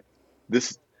world, like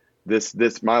this,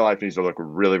 my life needs to look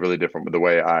really, really different with the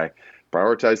way I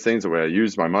prioritize things, the way I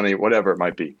use my money, whatever it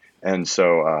might be. And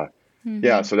so,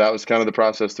 so that was kind of the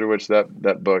process through which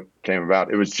that book came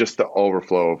about. It was just the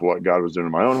overflow of what God was doing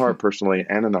in my own heart personally,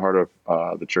 and in the heart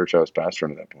of the church I was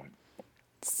pastoring at that point.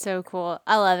 So cool.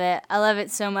 I love it. I love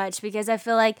it so much, because I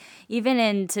feel like even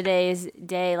in today's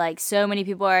day, like so many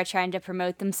people are trying to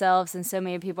promote themselves, and so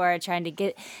many people are trying to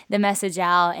get the message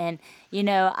out. And,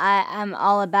 I'm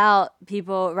all about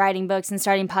people writing books and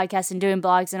starting podcasts and doing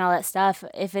blogs and all that stuff.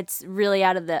 If it's really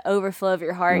out of the overflow of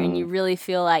your heart and you really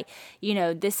feel like,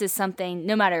 this is something,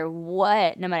 no matter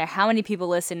what, no matter how many people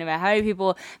listen, no matter how many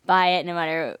people buy it, no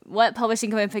matter what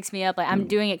publishing company picks me up, like I'm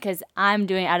doing it because I'm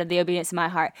doing it out of the obedience of my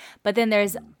heart. But then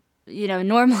there's,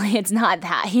 normally it's not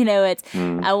that, it's,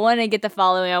 I want to get the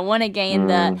following, I want to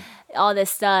gain all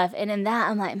this stuff. And in that,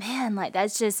 I'm like, man, like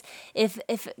that's just, if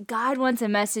God wants a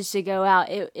message to go out,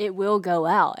 it will go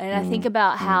out. And I think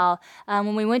about how,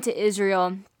 when we went to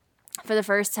Israel for the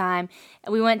first time,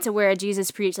 we went to where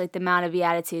Jesus preached, like the Mount of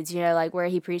Beatitudes, like where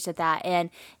he preached at that. And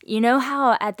you know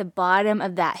how at the bottom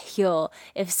of that hill,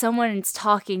 if someone's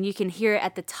talking, you can hear it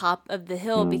at the top of the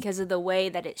hill because of the way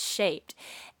that it's shaped.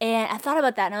 And I thought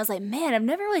about that, and I was like, man, I've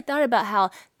never really thought about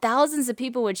how thousands of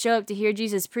people would show up to hear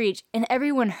Jesus preach, and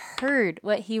everyone heard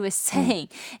what he was saying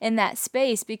in that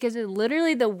space, because of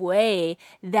literally the way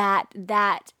that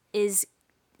is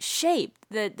shaped.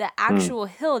 The actual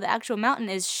hill, the actual mountain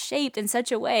is shaped in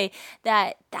such a way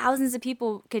that thousands of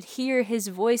people could hear his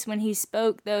voice when he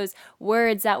spoke those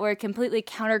words that were completely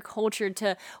counterculture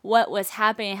to what was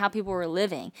happening and how people were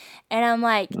living. And I'm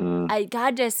like,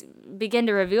 God just began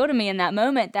to reveal to me in that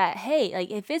moment that, hey, like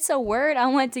if it's a word I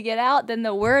want to get out, then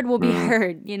the word will be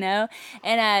heard, you know?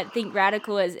 And I think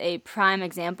Radical is a prime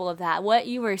example of that. What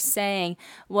you were saying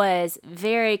was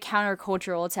very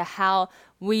countercultural to how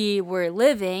we were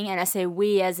living, and I say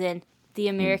we as in the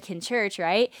American church,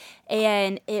 right?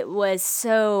 And it was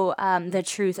so the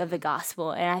truth of the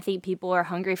gospel, and I think people are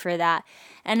hungry for that.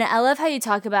 And I love how you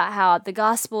talk about how the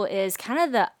gospel is kind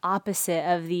of the opposite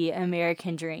of the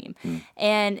American dream,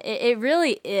 and it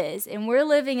really is. And we're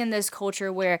living in this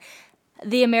culture where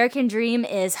the American dream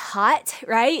is hot,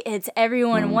 right? It's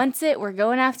everyone wants it. We're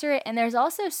going after it. And there's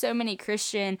also so many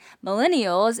Christian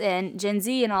millennials and Gen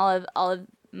Z and all of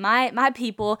my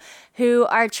people who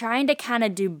are trying to kind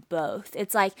of do both.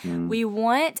 It's like we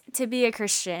want to be a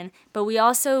Christian, but we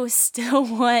also still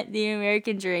want the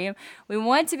American dream. We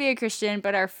want to be a Christian,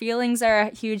 but our feelings are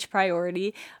a huge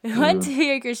priority. We want to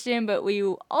be a Christian, but we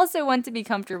also want to be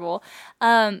comfortable.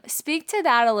 Speak to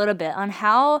that a little bit on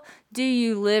how do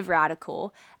you live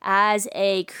radical as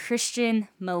a Christian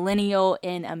millennial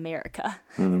in America?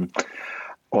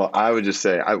 Well, I would just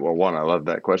say, one, I love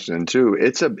that question, and two,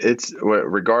 it's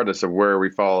regardless of where we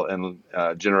fall in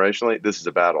generationally, this is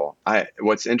a battle.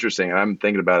 What's interesting, and I'm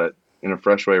thinking about it in a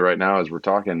fresh way right now as we're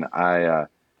talking. I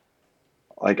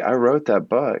wrote that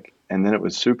book, and then it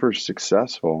was super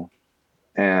successful,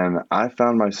 and I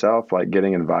found myself like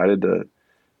getting invited to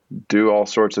do all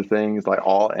sorts of things, like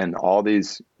all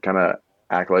these kind of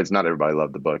accolades. Not everybody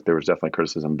loved the book. There was definitely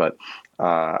criticism, but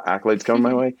accolades come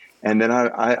my way. And then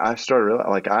I started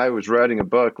like I was writing a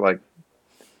book like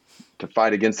to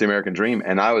fight against the American dream,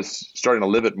 and I was starting to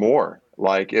live it more.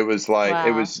 Like it was like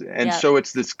it was, and so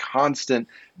it's this constant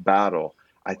battle,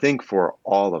 I think, for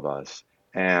all of us.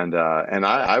 And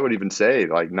I would even say,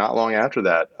 like, not long after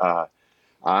that,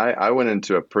 I went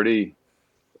into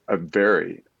a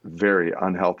very, very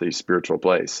unhealthy spiritual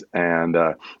place. And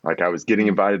like I was getting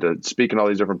invited to speak in all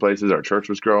these different places. Our church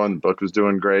was growing, the book was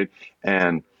doing great.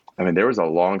 And I mean, there was a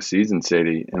long season,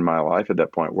 Sadie, in my life at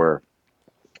that point where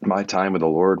my time with the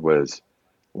Lord was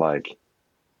like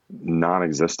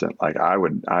non-existent. Like I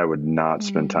would not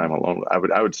spend time alone.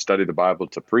 I would study the Bible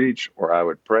to preach, or I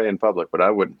would pray in public, but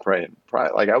I wouldn't pray in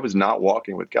private. Like I was not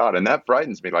walking with God. And that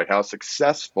frightens me, like how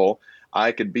successful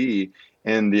I could be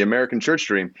in the American church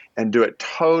dream and do it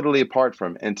totally apart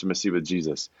from intimacy with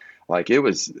Jesus. Like it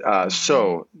was,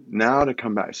 so now to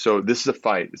come back. So this is a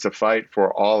fight. It's a fight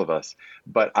for all of us,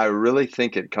 but I really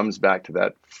think it comes back to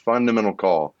that fundamental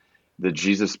call that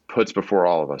Jesus puts before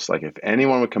all of us. Like if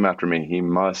anyone would come after me, he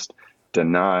must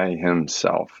deny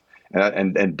himself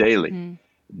and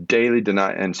daily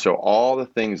deny. And so all the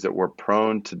things that we're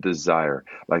prone to desire,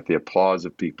 like the applause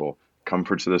of people,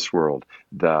 comforts of this world,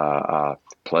 the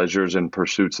pleasures and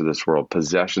pursuits of this world,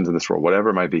 possessions in this world, whatever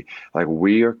it might be, like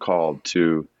we are called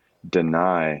to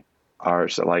deny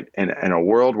ourselves, like in a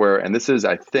world where, and this is,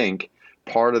 I think,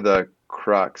 part of the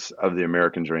crux of the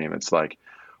American dream. It's like,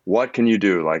 what can you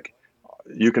do? Like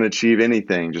you can achieve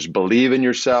anything. Just believe in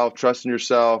yourself, trust in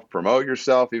yourself, promote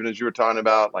yourself, even as you were talking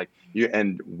about, like you,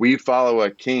 and we follow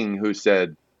a king who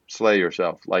said, slay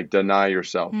yourself, like deny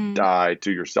yourself, die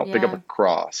to yourself, pick up a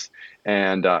cross.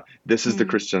 And this is the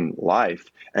Christian life.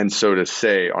 And so to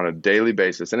say on a daily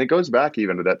basis, and it goes back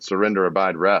even to that surrender,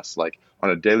 abide, rest, like on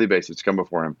a daily basis, come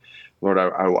before him. Lord,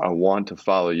 I want to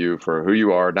follow you for who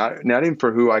you are, not even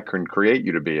for who I can create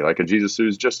you to be, like a Jesus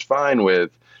who's just fine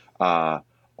with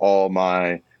all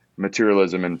my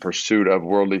materialism and pursuit of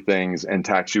worldly things and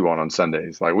tax you on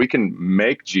Sundays. Like we can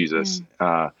make Jesus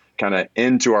kind of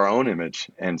into our own image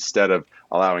instead of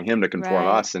allowing him to conform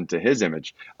us into his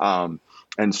image.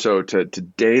 And so to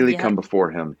daily come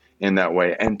before him in that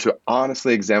way and to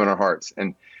honestly examine our hearts.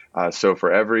 And so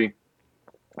for every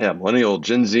millennial,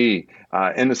 Gen Z,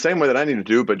 in the same way that I need to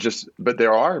do, but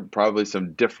there are probably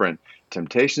some different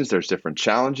temptations. There's different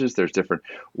challenges. There's different,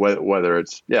 whether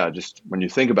it's, just when you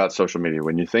think about social media,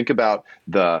 when you think about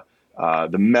the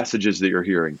messages that you're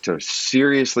hearing, to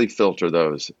seriously filter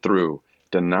those through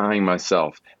denying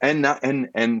myself. And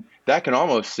that can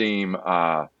almost seem,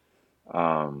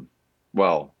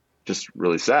 just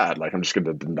really sad. Like I'm just going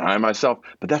to deny myself,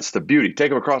 but that's the beauty.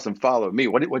 Take up a cross and follow me.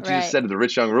 What Jesus said to the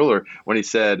rich young ruler when he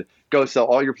said, go sell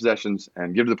all your possessions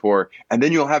and give to the poor, and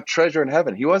then you'll have treasure in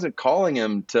heaven. He wasn't calling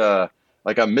him to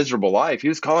like a miserable life. He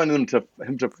was calling him to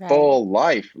Right. full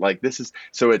life. Like this is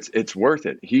so it's worth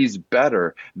it. He's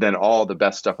better than all the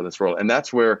best stuff in this world. And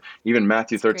that's where even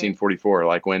Matthew It's great. 13:44,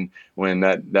 like when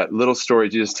that little story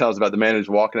Jesus tells about the man who's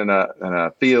walking in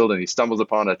a field and he stumbles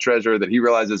upon a treasure that he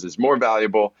realizes is more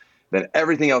valuable than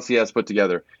everything else he has put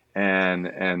together. And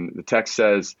the text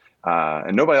says,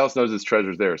 and nobody else knows his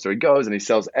treasure's there. So he goes and he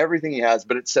sells everything he has,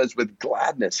 but it says with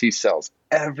gladness he sells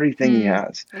everything he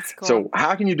has. That's cool. So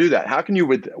how can you do that? How can you,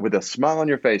 with a smile on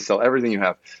your face, sell everything you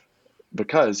have?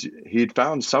 Because he'd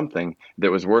found something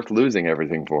that was worth losing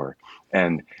everything for.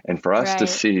 And for us to Right.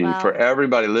 see, for Wow.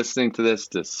 everybody listening to this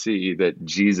to see that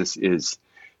Jesus is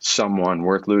someone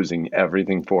worth losing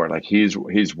everything for. Like he's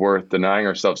worth denying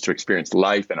ourselves to experience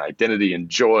life and identity and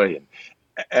joy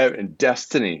and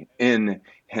destiny in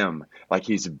him. Like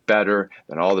he's better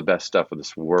than all the best stuff of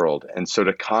this world. And so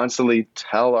to constantly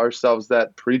tell ourselves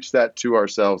that, preach that to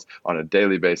ourselves on a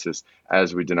daily basis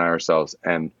as we deny ourselves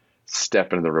and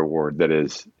step into the reward that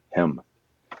is him.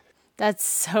 That's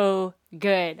so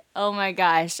good. Oh my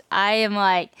gosh.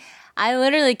 I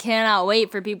literally cannot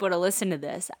wait for people to listen to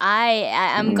this.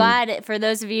 I'm Mm, glad for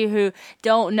those of you who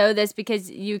don't know this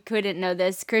because you couldn't know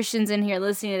this. Christian's in here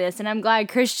listening to this, and I'm glad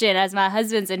Christian, as my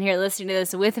husband's in here listening to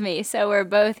this with me. So we're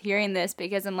both hearing this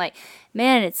because I'm like,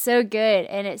 man, it's so good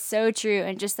and it's so true.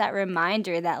 And just that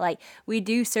reminder that like we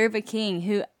do serve a king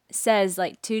who says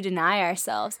like to deny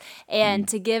ourselves and mm,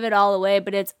 to give it all away,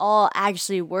 but it's all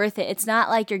actually worth it. It's not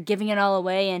like you're giving it all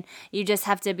away and you just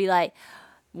have to be like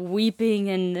weeping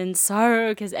and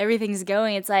sorrow because everything's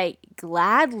going. It's like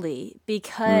gladly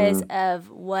because mm, of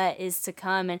what is to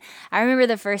come. And I remember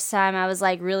the first time I was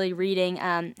like really reading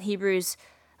Hebrews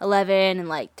 11 and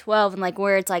like 12 and like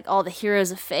where it's like all the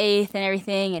heroes of faith and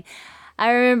everything. And I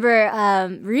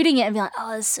remember reading it and being like,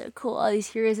 oh, that's so cool, all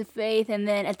these heroes of faith. And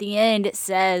then at the end it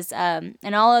says,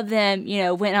 and all of them,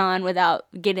 went on without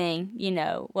getting,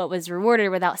 what was rewarded,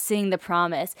 without seeing the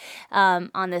promise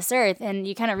on this earth. And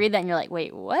you kind of read that and you're like,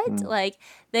 wait, what? mm, Like,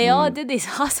 they all mm, did these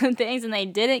awesome things and they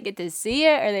didn't get to see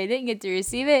it or they didn't get to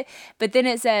receive it. But then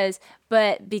it says,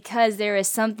 but because there is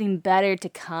something better to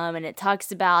come, and it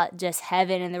talks about just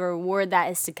heaven and the reward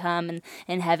that is to come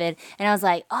in heaven. And I was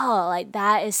like, oh, like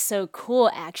that is so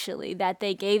cool actually, that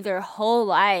they gave their whole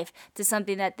life to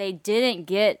something that they didn't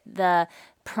get the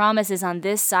promises on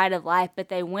this side of life, but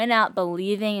they went out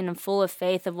believing and full of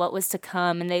faith of what was to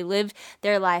come, and they lived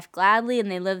their life gladly and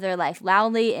they lived their life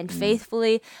loudly and mm.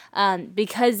 faithfully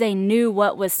because they knew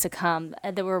what was to come,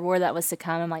 the reward that was to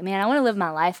come. I'm like, man, I want to live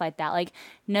my life like that, like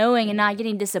knowing and not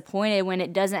getting disappointed when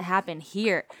it doesn't happen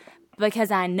here because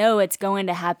I know it's going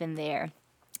to happen there.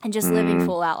 And just living Mm.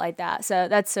 full out like that. So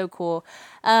that's so cool.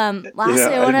 You know,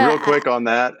 Lastly, I want real to, quick on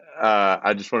that,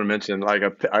 I just want to mention like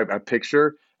a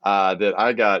picture that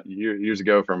I got years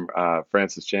ago from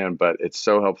Francis Chan, but it's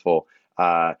so helpful.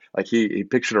 Like he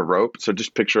pictured a rope, so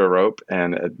just picture a rope,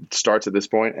 and it starts at this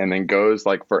point and then goes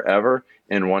like forever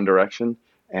in one direction,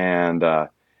 and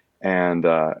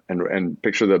and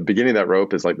picture the beginning of that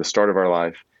rope is like the start of our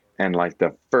life, and like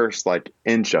the first like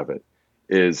inch of it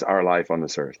is our life on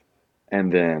this earth,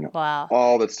 and then wow.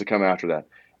 all that's to come after that.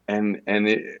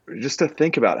 Just to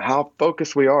think about how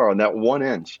focused we are on that 1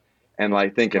 inch and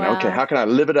like thinking, okay, Wow. how can I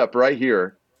live it up right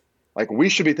here? Like we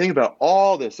should be thinking about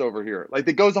all this over here. Like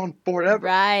it goes on forever,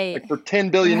 Right. like for 10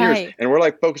 billion years. Right. And we're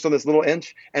like focused on this little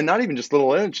inch, and not even just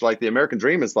little inch. Like the American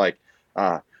dream is like,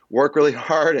 work really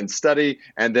hard and study.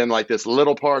 And then like this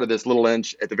little part of this little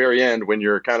inch at the very end, when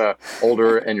you're kind of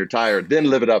older and you're tired, then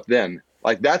live it up then.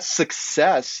 Like that's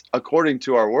success according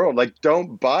to our world. Like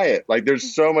don't buy it. Like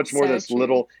there's so much more than So this true.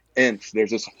 little inch. There's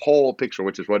this whole picture,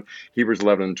 which is what Hebrews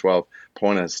 11 and 12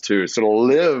 point us to. So to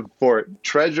live for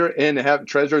treasure in heaven,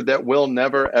 treasure that will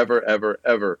never, ever, ever,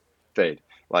 ever fade.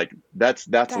 Like that's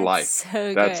That's life.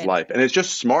 so That's good. life. And it's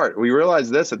just smart. We realize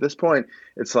this at this point.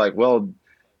 It's like, well,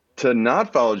 to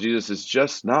not follow Jesus is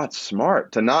just not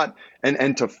smart. To not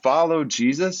and to follow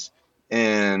Jesus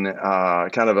in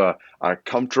kind of a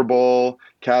comfortable,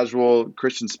 casual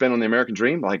Christian spin on the American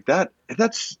dream like that.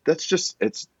 That's just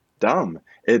it's dumb.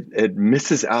 It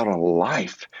misses out on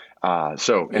life.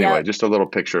 So anyway, Yep. just a little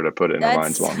picture to put it in our That's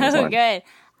minds along those so lines. good.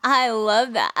 I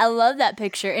love that. I love that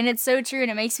picture. And it's so true.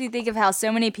 And it makes me think of how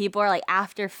so many people are like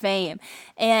after fame.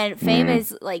 And fame Mm,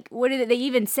 is like, what did they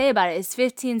even say about it? It's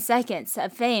 15 seconds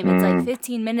of fame. It's like mm,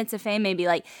 15 minutes of fame, maybe.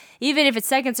 Like, even if it's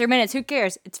seconds or minutes, who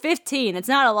cares? It's 15. It's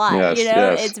not a lot. yes,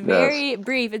 yes, It's yes. very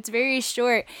brief, it's very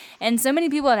short. And so many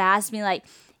people have asked me, like,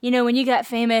 when you got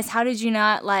famous, how did you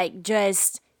not like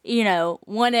just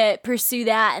want to pursue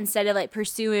that instead of like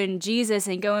pursuing Jesus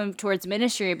and going towards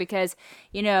ministry because,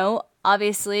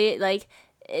 obviously, like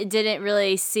it didn't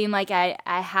really seem like I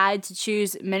had to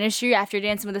choose ministry after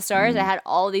Dancing with the Stars. I had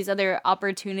all these other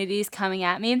opportunities coming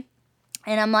at me.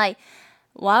 And I'm like,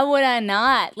 why would I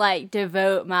not like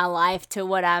devote my life to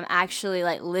what I'm actually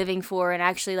like living for and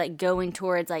actually like going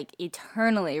towards like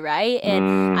eternally, right?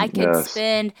 And I could Yes.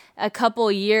 spend a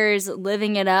couple years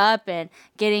living it up and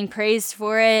getting praised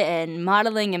for it and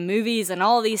modeling in movies and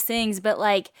all these things, but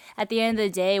like at the end of the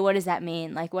day, what does that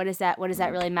mean? Like what does that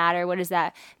really matter? What does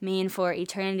that mean for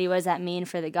eternity? What does that mean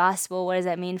for the gospel? What does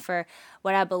that mean for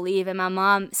what I believe? And my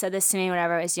mom said this to me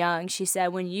whenever I was young. She said,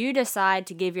 when you decide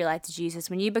to give your life to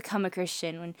Jesus, when you become a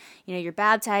Christian, when you're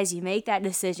baptized, you make that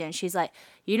decision. She's like,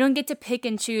 you don't get to pick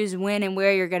and choose when and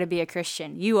where you're going to be a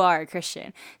Christian. You are a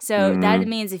Christian. So that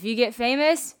means if you get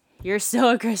famous, you're still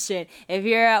a Christian. If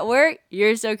you're at work,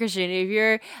 you're still a Christian. If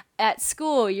you're at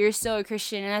school, you're still a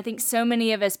Christian. And I think so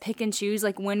many of us pick and choose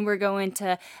like when we're going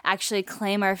to actually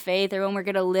claim our faith or when we're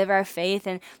going to live our faith.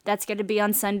 And that's going to be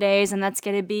on Sundays, and that's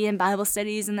going to be in Bible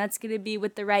studies, and that's going to be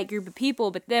with the right group of people.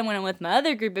 But then when I'm with my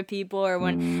other group of people, or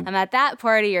when I'm at that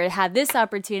party or have this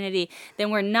opportunity,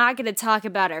 then we're not going to talk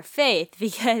about our faith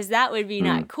because that would be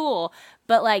not cool.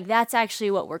 But like that's actually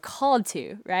what we're called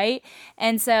to, right?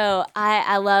 And so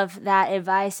I love that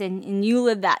advice, and you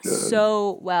live that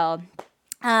so well.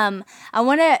 I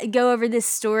want to go over this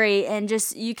story and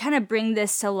just you kind of bring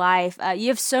this to life. You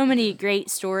have so many great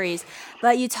stories,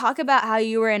 but you talk about how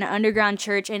you were in an underground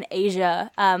church in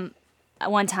Asia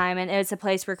at one time, and it's a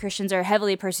place where Christians are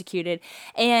heavily persecuted.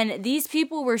 And these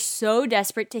people were so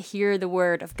desperate to hear the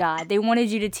word of God. They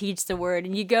wanted you to teach the word,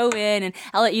 and you go in, and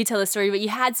I'll let you tell the story, but you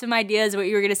had some ideas of what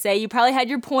you were going to say. You probably had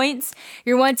your points,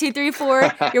 your 1, 2, 3,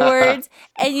 4, your words,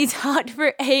 and you talked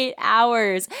for 8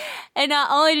 hours. And not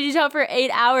only did you talk for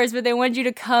 8 hours, but they wanted you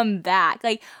to come back.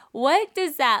 Like, what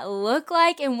does that look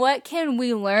like, and what can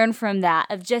we learn from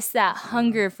that, of just that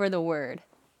hunger for the word?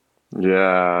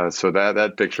 Yeah, so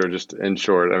that picture, just in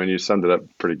short, I mean, you summed it up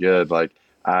pretty good. Like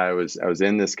I was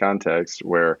in this context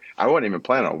where I wasn't even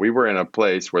planning on. We were in a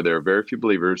place where there are very few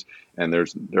believers, and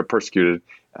they're persecuted,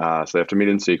 so they have to meet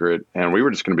in secret. And we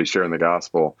were just going to be sharing the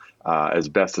gospel as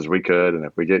best as we could. And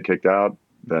if we get kicked out,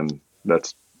 then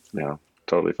that's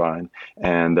totally fine.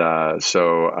 And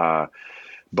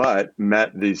but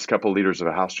met these couple leaders of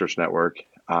a house church network.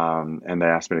 And they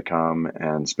asked me to come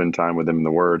and spend time with them in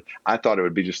the Word. I thought it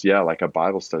would be just, like a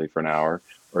Bible study for an hour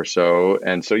or so.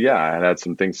 And so, I had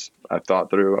some things I thought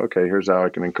through. Okay, here's how I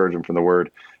can encourage them from the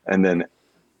Word. And then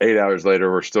 8 hours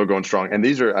later, we're still going strong. And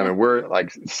these are, we're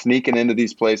like sneaking into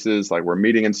these places, like we're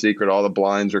meeting in secret. All the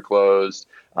blinds are closed.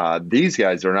 These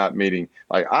guys are not meeting.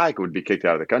 Like I would be kicked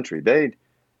out of the country. The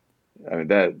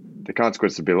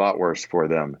consequences would be a lot worse for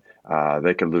them.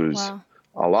 They could lose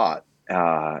a lot.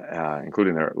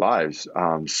 Including their lives.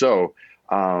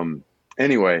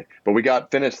 Anyway, but we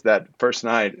got finished that first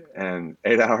night and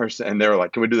 8 hours, and they were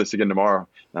like, can we do this again tomorrow?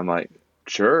 And I'm like,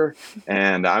 sure.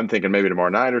 And I'm thinking maybe tomorrow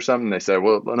night or something. They said,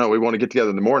 well, no, we want to get together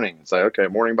in the morning. It's like, okay,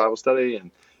 morning Bible study. And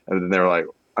then they were like,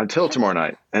 until tomorrow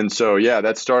night. And so,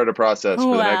 that started a process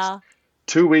for the next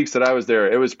 2 weeks that I was there.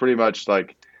 It was pretty much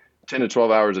like 10 to 12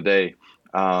 hours a day,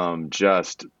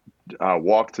 just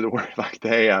walk to the word. Like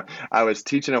I was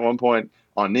teaching at one point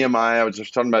on Nehemiah. I was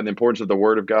just talking about the importance of the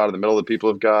word of God in the middle of the people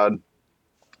of God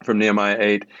from Nehemiah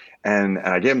 8. And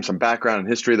I gave them some background and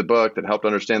history of the book that helped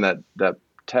understand that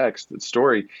text, that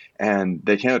story. And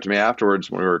they came up to me afterwards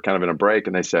when we were kind of in a break,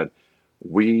 and they said,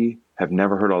 we have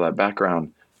never heard all that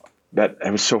background. That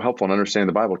it was so helpful in understanding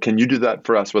the Bible. Can you do that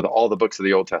for us with all the books of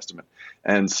the Old Testament?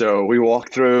 And so we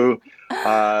walked through,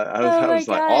 I was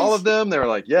like, all of them? They were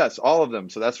like, yes, all of them.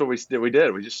 So that's what we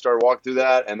did. We just started walking through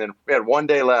that. And then we had one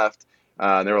day left.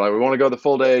 And they were like, we want to go the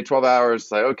full day, 12 hours.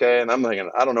 It's like, okay. And I'm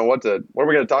thinking, I don't know what are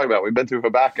we going to talk about? We've been through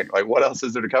Habakkuk. Like, what else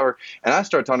is there to cover? And I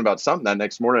started talking about something that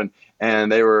next morning.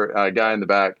 And they were, a guy in the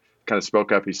back kind of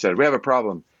spoke up. He said, we have a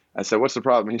problem. I said, what's the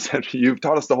problem? He said, you've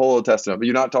taught us the whole Old Testament, but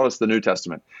you've not taught us the New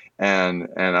Testament. And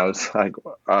I was like,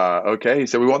 okay. He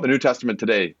said, we want the New Testament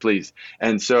today, please.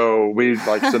 And so we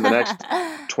spent the next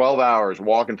 12 hours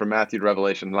walking from Matthew to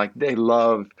Revelation. Like they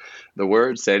love the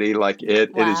word, Sadie. Like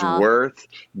it is worth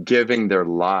giving their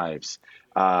lives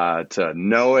to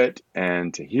know it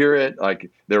and to hear it.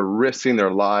 Like they're risking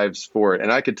their lives for it.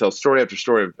 And I could tell story after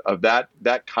story of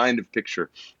that kind of picture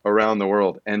around the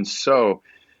world. And so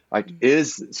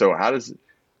is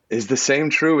the same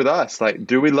true with us? Like,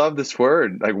 do we love this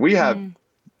word? Like we have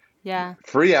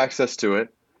free access to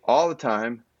it all the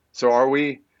time. So are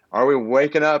we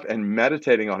waking up and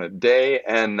meditating on it day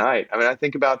and night? I mean, I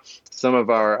think about some of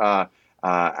our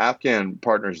Afghan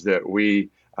partners that we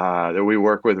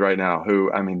work with right now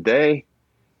who,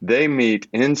 they meet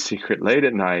in secret late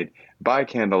at night by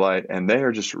candlelight, and they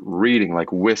are just reading,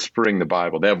 like whispering the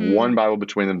Bible. They have one Bible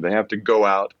between them. They have to go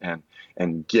out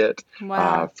and get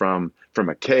Wow. from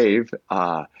a cave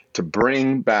to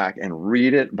bring back and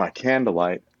read it by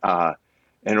candlelight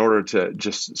in order to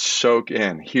just soak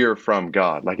in, hear from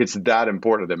God. Like, it's that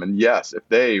important to them. And yes, if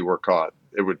they were caught,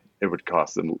 it would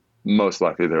cost them most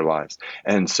likely their lives.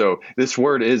 And so this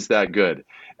word is that good.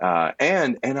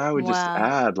 And I would just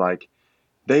Wow. add, like,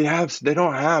 they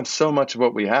don't have so much of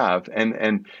what we have,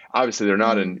 and obviously they're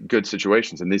not in good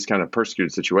situations, in these kind of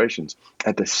persecuted situations.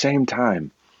 At the same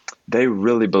time, they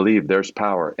really believe there's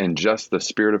power in just the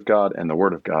Spirit of God and the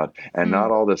Word of God, and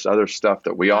not all this other stuff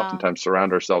that we Wow. oftentimes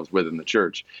surround ourselves with in the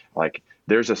church. Like,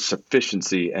 there's a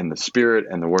sufficiency in the Spirit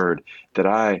and the Word that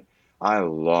I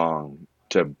long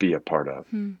to be a part of.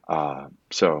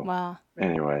 So Wow.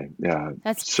 anyway, yeah,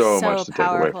 That's so so much to take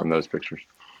away powerful. from those pictures.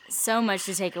 So much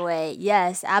to take away.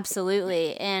 Yes,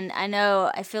 absolutely. And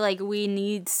I feel like we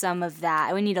need some of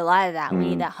that. We need a lot of that. We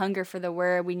need that hunger for the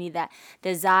word. We need that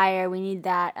desire. We need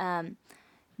that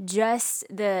just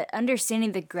the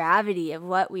understanding the gravity of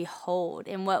what we hold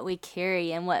and what we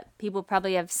carry, and what people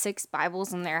probably have 6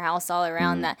 Bibles in their house all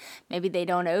around that maybe they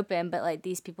don't open, but like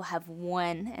these people have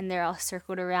one, and they're all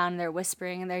circled around, and they're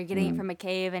whispering, and they're getting it from a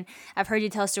cave. And I've heard you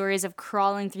tell stories of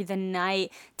crawling through the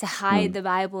night to hide the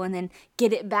Bible and then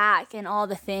get it back, and all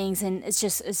the things. And it's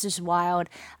just wild.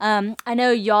 I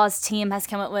know y'all's team has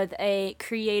come up with a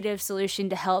creative solution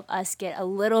to help us get a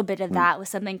little bit of that with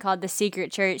something called the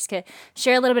Secret Church. Could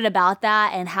share a little bit about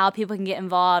that and how people can get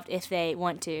involved if they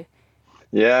want to.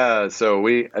 Yeah, so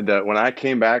when I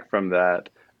came back from that,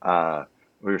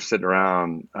 we were sitting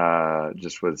around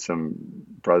just with some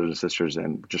brothers and sisters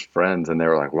and just friends, and they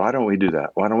were like, "Why don't we do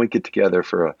that? Why don't we get together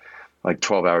for like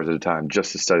 12 hours at a time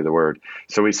just to study the Word?"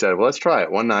 So we said, "Well, let's try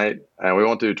it one night, and we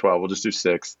won't do 12. We'll just do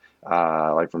 6,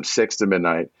 like from 6 to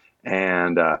midnight,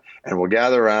 and we'll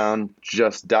gather around,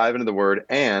 just dive into the Word."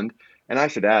 And I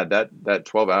should add that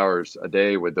 12 hours a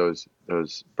day with those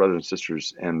brothers and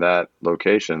sisters in that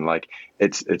location, like,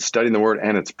 it's studying the Word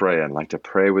and it's praying, like, to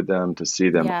pray with them, to see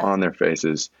them Yeah. on their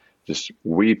faces, just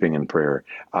weeping in prayer.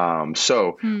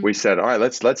 So we said, all right,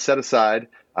 let's set aside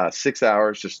 6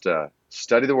 hours just to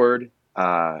study the Word,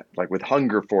 like with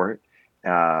hunger for it,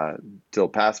 till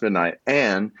past midnight,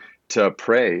 and to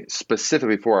pray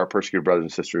specifically for our persecuted brothers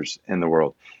and sisters in the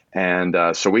world. And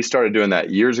so we started doing that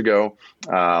years ago.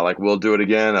 Like, we'll do it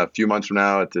again a few months from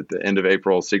now at the end of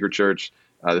April, Secret Church.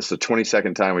 This is the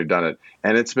 22nd time we've done it,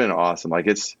 and it's been awesome. Like,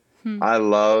 I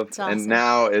love, It's awesome. and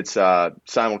now it's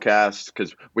simulcast,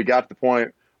 because we got to the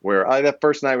point where that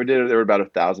first night we did it, there were about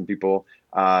 1,000 people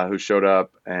who showed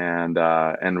up and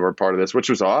were part of this, which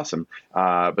was awesome.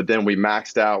 But then we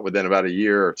maxed out within about a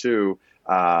year or two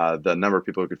the number of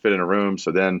people who could fit in a room.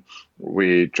 So then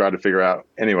we tried to figure out,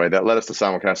 anyway, that led us to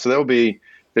simulcast. So there'll be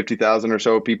 50,000 or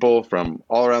so people from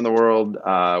all around the world,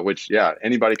 which, yeah,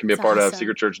 anybody can be a part of. Awesome.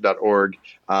 secretchurch.org.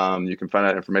 You can find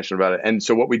out information about it. And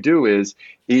so what we do is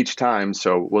each time,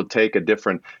 so we'll take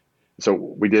so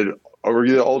we did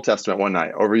overview the Old Testament one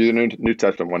night, overview the New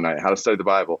Testament one night, how to study the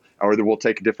Bible, or we'll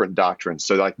take different doctrines.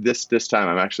 So like this time,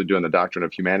 I'm actually doing the doctrine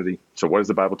of humanity. So what does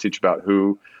the Bible teach about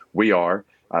who we are?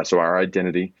 So our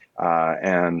identity,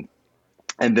 and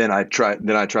then I try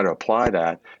to apply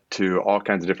that to all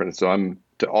kinds of different.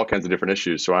 To all kinds of different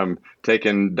issues. So I'm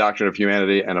taking doctrine of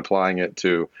humanity and applying it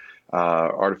to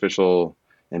artificial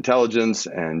intelligence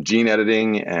and gene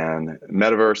editing and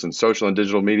metaverse and social and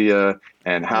digital media,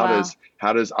 and how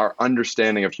does our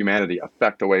understanding of humanity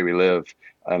affect the way we live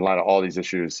in light of all these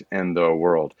issues in the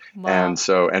world. Wow.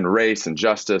 And race and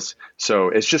justice. So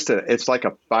it's like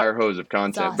a fire hose of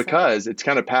content, awesome. because it's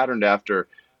kind of patterned after,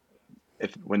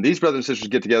 when these brothers and sisters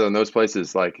get together in those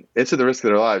places, like, it's at the risk of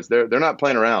their lives. They're not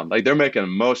playing around. Like, they're making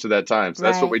most of that time. So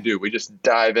that's what we do. We just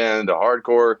dive into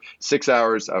hardcore 6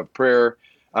 hours of prayer,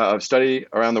 of study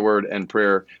around the Word and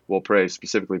prayer. We'll pray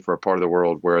specifically for a part of the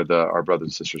world where our brothers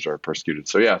and sisters are persecuted.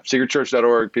 So yeah,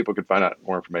 secretchurch.org. People can find out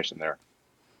more information there.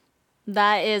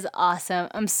 That is awesome.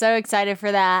 I'm so excited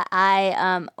for that.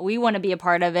 We want to be a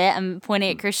part of it. I'm pointing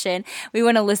at Christian. We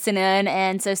want to listen in.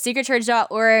 And so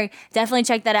secretchurch.org, definitely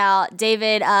check that out.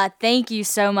 David, thank you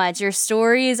so much. Your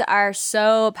stories are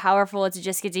so powerful to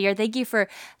just get to hear. Thank you for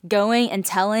going and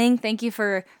telling. Thank you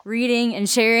for reading and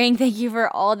sharing. Thank you for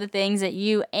all the things that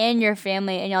you and your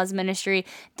family and y'all's ministry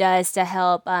does to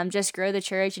help just grow the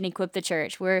church and equip the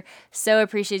church. We're so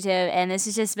appreciative. And this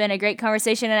has just been a great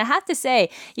conversation. And I have to say,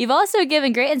 you've also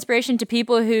given great inspiration to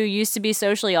people who used to be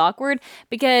socially awkward,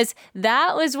 because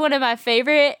that was one of my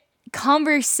favorite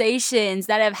conversations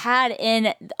that I've had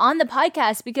on the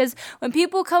podcast, because when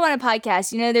people come on a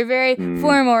podcast, they're very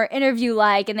formal or interview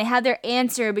like, and they have their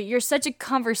answer, but you're such a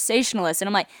conversationalist. And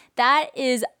I'm like, that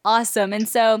is awesome. And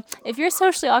so if you're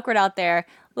socially awkward out there,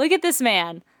 look at this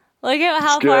man. Look at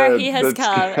how far he has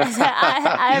come.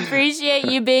 I appreciate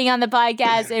you being on the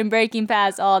podcast and breaking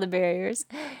past all the barriers.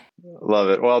 Love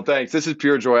it. Well, thanks. This is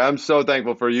pure joy. I'm so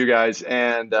thankful for you guys,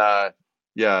 and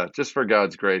just for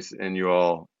God's grace in you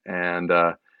all, and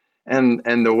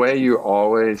the way you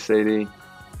always, Sadie,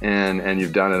 and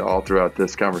you've done it all throughout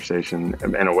this conversation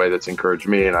in a way that's encouraged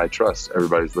me, and I trust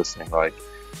everybody's listening. Like,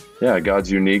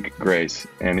 God's unique grace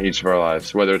in each of our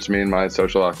lives, whether it's me and my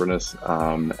social awkwardness,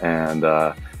 and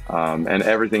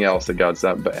everything else that God's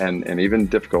done, and even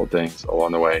difficult things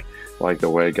along the way, like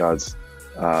the way God's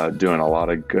doing a lot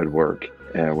of good work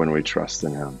when we trust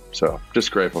in Him. So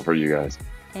just grateful for you guys.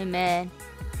 Amen.